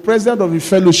was the president of the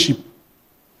fellowship.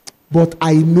 But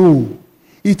I know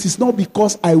it is not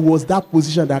because I was that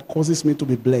position that causes me to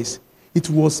be blessed. It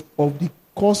was of the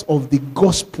cause of the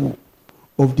gospel,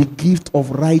 of the gift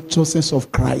of righteousness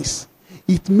of Christ.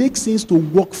 It makes things to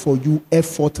work for you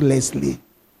effortlessly.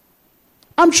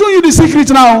 I'm showing you the secret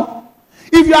now.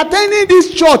 If you are attending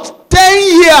this church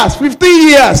 10 years, 15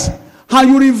 years, and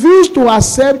you refuse to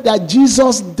accept that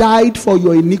Jesus died for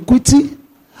your iniquity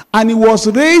and he was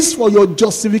raised for your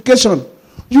justification,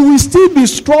 you will still be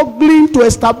struggling to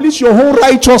establish your own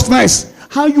righteousness.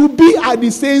 And you'll be at the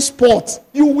same spot.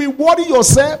 You will worry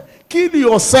yourself, kill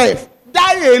yourself,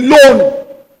 die alone.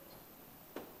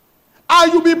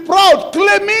 And you'll be proud,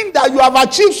 claiming that you have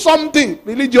achieved something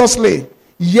religiously,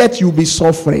 yet you'll be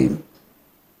suffering.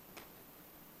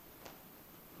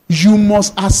 You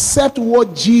must accept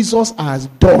what Jesus has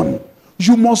done.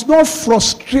 You must not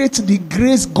frustrate the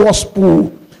grace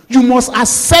gospel. You must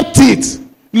accept it.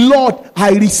 Lord,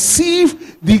 I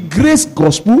receive the grace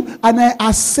gospel and I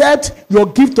accept your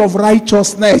gift of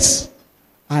righteousness.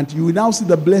 And you will now see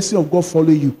the blessing of God follow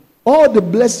you. All the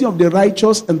blessing of the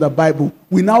righteous in the Bible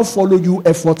will now follow you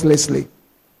effortlessly.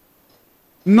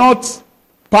 Not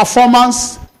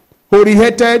performance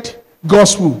oriented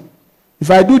gospel. If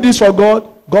I do this for God,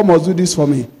 God must do this for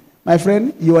me. My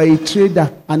friend, you are a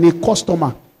trader and a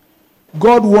customer.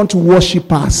 God wants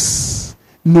worshippers,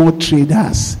 not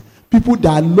traders. People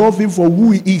that love him for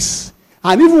who he is.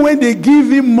 And even when they give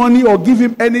him money or give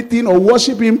him anything or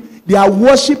worship him, they are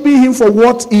worshiping him for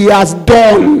what he has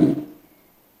done.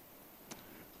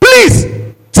 Please,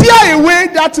 tear away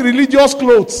that religious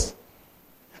clothes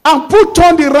and put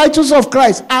on the righteousness of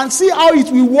Christ and see how it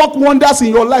will work wonders in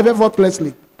your life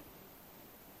effortlessly.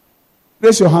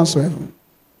 Raise your hands to heaven.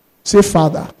 Say,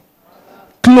 Father,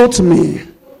 clothe me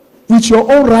with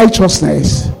your own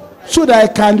righteousness so that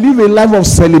I can live a life of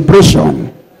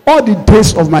celebration all the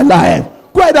days of my life.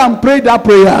 Go ahead and pray that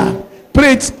prayer.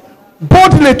 Pray it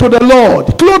boldly to the Lord.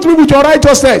 Clothe me with your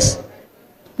righteousness.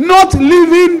 Not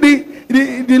living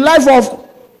the life of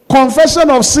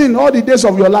confession of sin all the days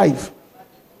of your life.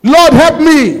 Lord, help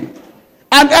me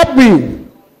and help me.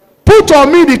 Put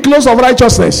on me the clothes of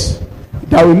righteousness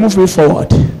that will move me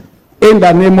forward. In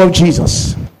the name of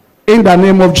Jesus. In the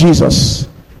name of Jesus.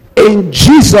 In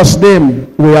Jesus'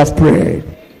 name we have prayed.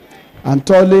 And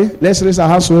thirdly, let's raise our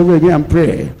hands over again and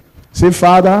pray. Say,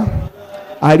 Father,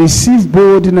 I receive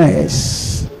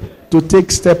boldness to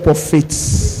take step of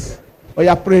faith. Oh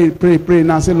yeah, pray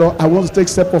now. Say, Lord, I want to take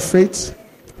step of faith.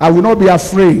 I will not be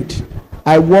afraid.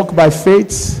 I walk by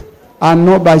faith and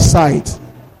not by sight.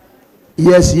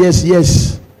 Yes.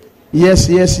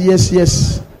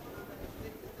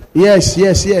 Yes,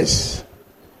 yes, yes.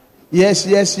 Yes,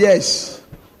 yes, yes.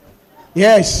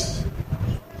 Yes.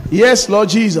 Yes, Lord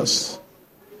Jesus.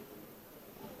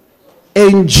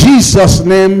 In Jesus'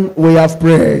 name we have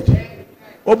prayed.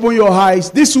 Open your eyes.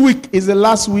 This week is the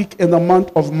last week in the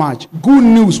month of March. Good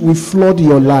news will flood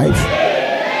your life.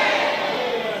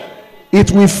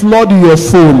 It will flood your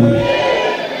phone.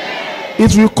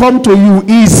 It will come to you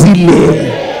easily.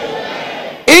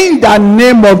 In the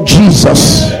name of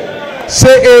Jesus.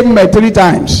 Say amen 3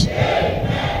 times.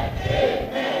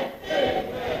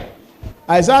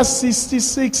 Isaiah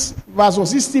 66 verse 1,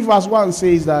 60 verse 1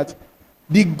 says that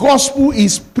the gospel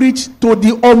is preached to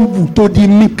the humble, to the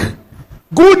meek.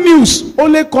 Good news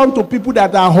only come to people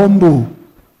that are humble.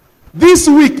 This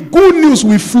week, good news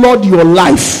will flood your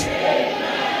life.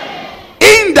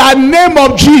 In the name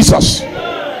of Jesus.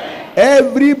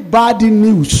 Every bad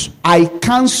news, I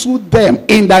cancel them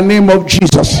in the name of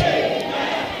Jesus.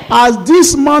 As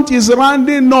this month is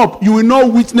rounding up, you will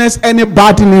not witness any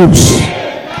bad news.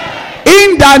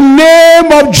 In the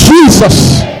name of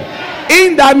Jesus.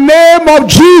 In the name of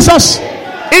Jesus.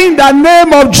 In the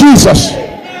name of Jesus.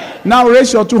 Now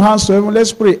raise your 2 hands to heaven.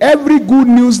 Let's pray. Every good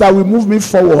news that will move me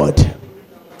forward,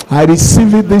 I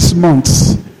receive it this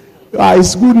month.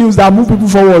 It's good news that move people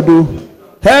forward, though.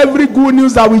 Every good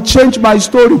news that will change my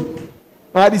story,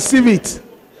 I receive it.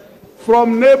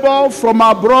 From neighbor, from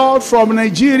abroad, from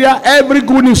Nigeria, every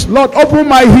good news. Lord, open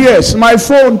my ears, my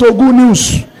phone to good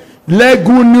news. Let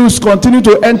good news continue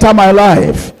to enter my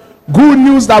life. Good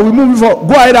news that will move me forward.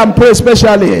 Go ahead and pray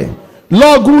especially.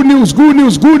 Lord, good news, good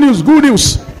news, good news, good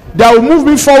news that will move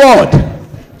me forward.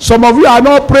 Some of you are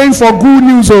not praying for good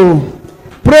news. Oh,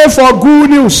 pray for good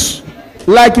news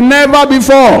like never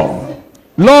before.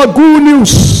 Lord, good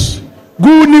news,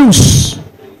 good news,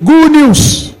 good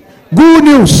news, good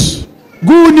news,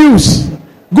 good news,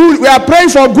 good. We are praying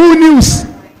for good news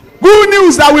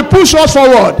that will push us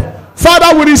forward.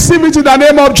 Father, we receive it in the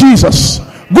name of Jesus.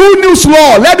 Good news,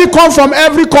 Lord, let it come from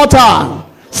every quarter,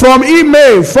 from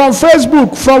email, from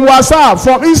Facebook, from WhatsApp,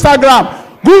 from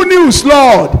Instagram. Good news,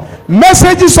 Lord.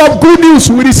 Messages of good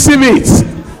news, we receive it.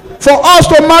 For us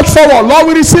to march forward, Lord,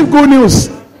 we receive good news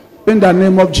in the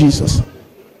name of Jesus.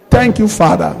 Thank you,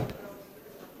 Father.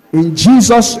 In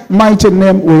Jesus' mighty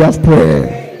name we have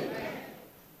prayed.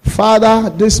 Father,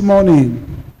 this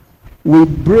morning we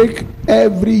break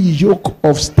every yoke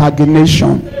of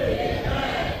stagnation.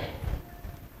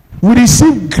 We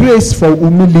receive grace for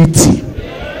humility.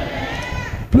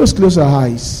 Please close your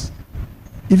eyes.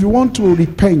 If you want to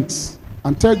repent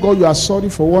and tell God you are sorry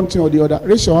for one thing or the other,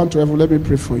 raise your hand to heaven. Let me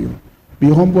pray for you. Be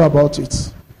humble about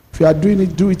it. If you are doing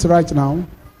it, do it right now.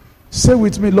 Say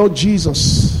with me, Lord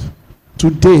Jesus,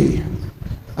 today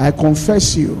I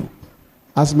confess you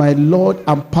as my Lord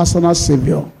and personal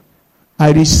Savior.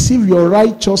 I receive your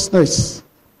righteousness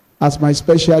as my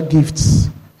special gifts.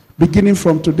 Beginning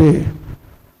from today,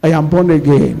 I am born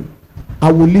again.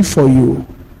 I will live for you.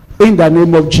 In the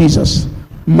name of Jesus,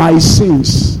 my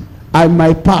sins and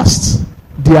my past,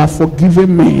 they are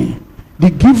forgiven me. The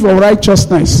gift of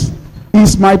righteousness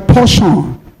is my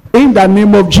portion. In the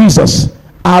name of Jesus,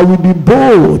 I will be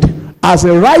bold as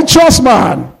a righteous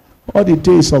man all the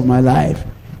days of my life.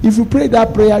 If you pray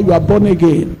that prayer, you are born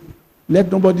again.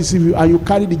 Let nobody deceive you, and you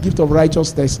carry the gift of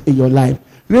righteousness in your life.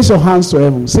 Raise your hands to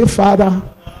heaven. Say, Father.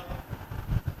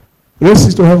 Raise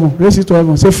it to heaven. Raise it to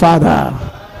heaven. Say, Father.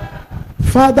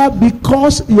 Father,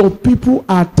 because your people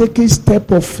are taking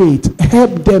step of faith,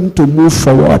 help them to move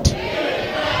forward.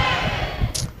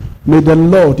 May the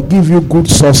Lord give you good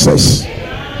success.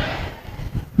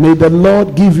 May the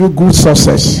Lord give you good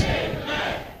success.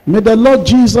 May the Lord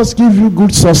Jesus give you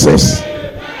good success.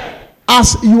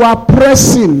 As you are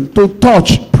pressing to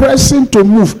touch, pressing to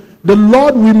move, the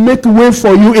Lord will make way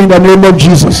for you in the name of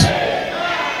Jesus.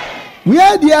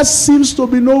 Where there seems to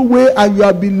be no way and you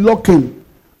have been looking,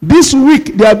 this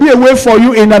week there will be a way for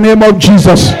you in the name of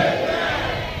Jesus.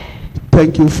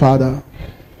 Thank you, Father.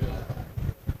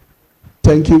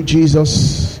 Thank you,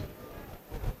 Jesus.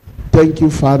 Thank you,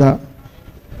 Father.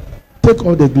 Take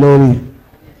all the glory.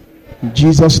 In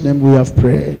Jesus' name we have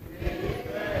prayed.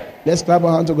 Let's clap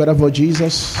our hands together for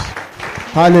Jesus.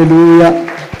 Hallelujah.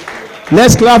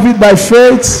 Let's clap it by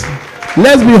faith.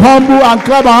 Let's be humble and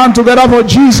clap our hands together for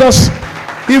Jesus.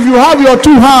 If you have your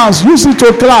 2 hands, use it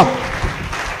to clap.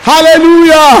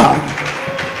 Hallelujah.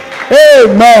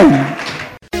 Amen.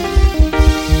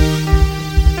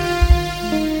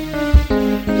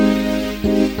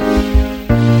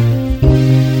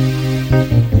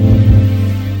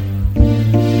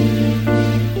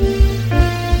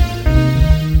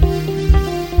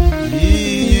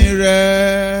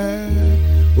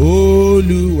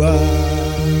 Olúwa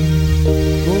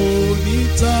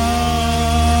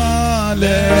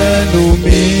lẹ́nu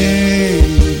mi,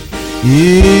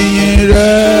 ìyìn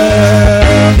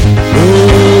rẹ̀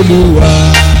Olúwa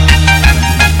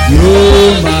yóò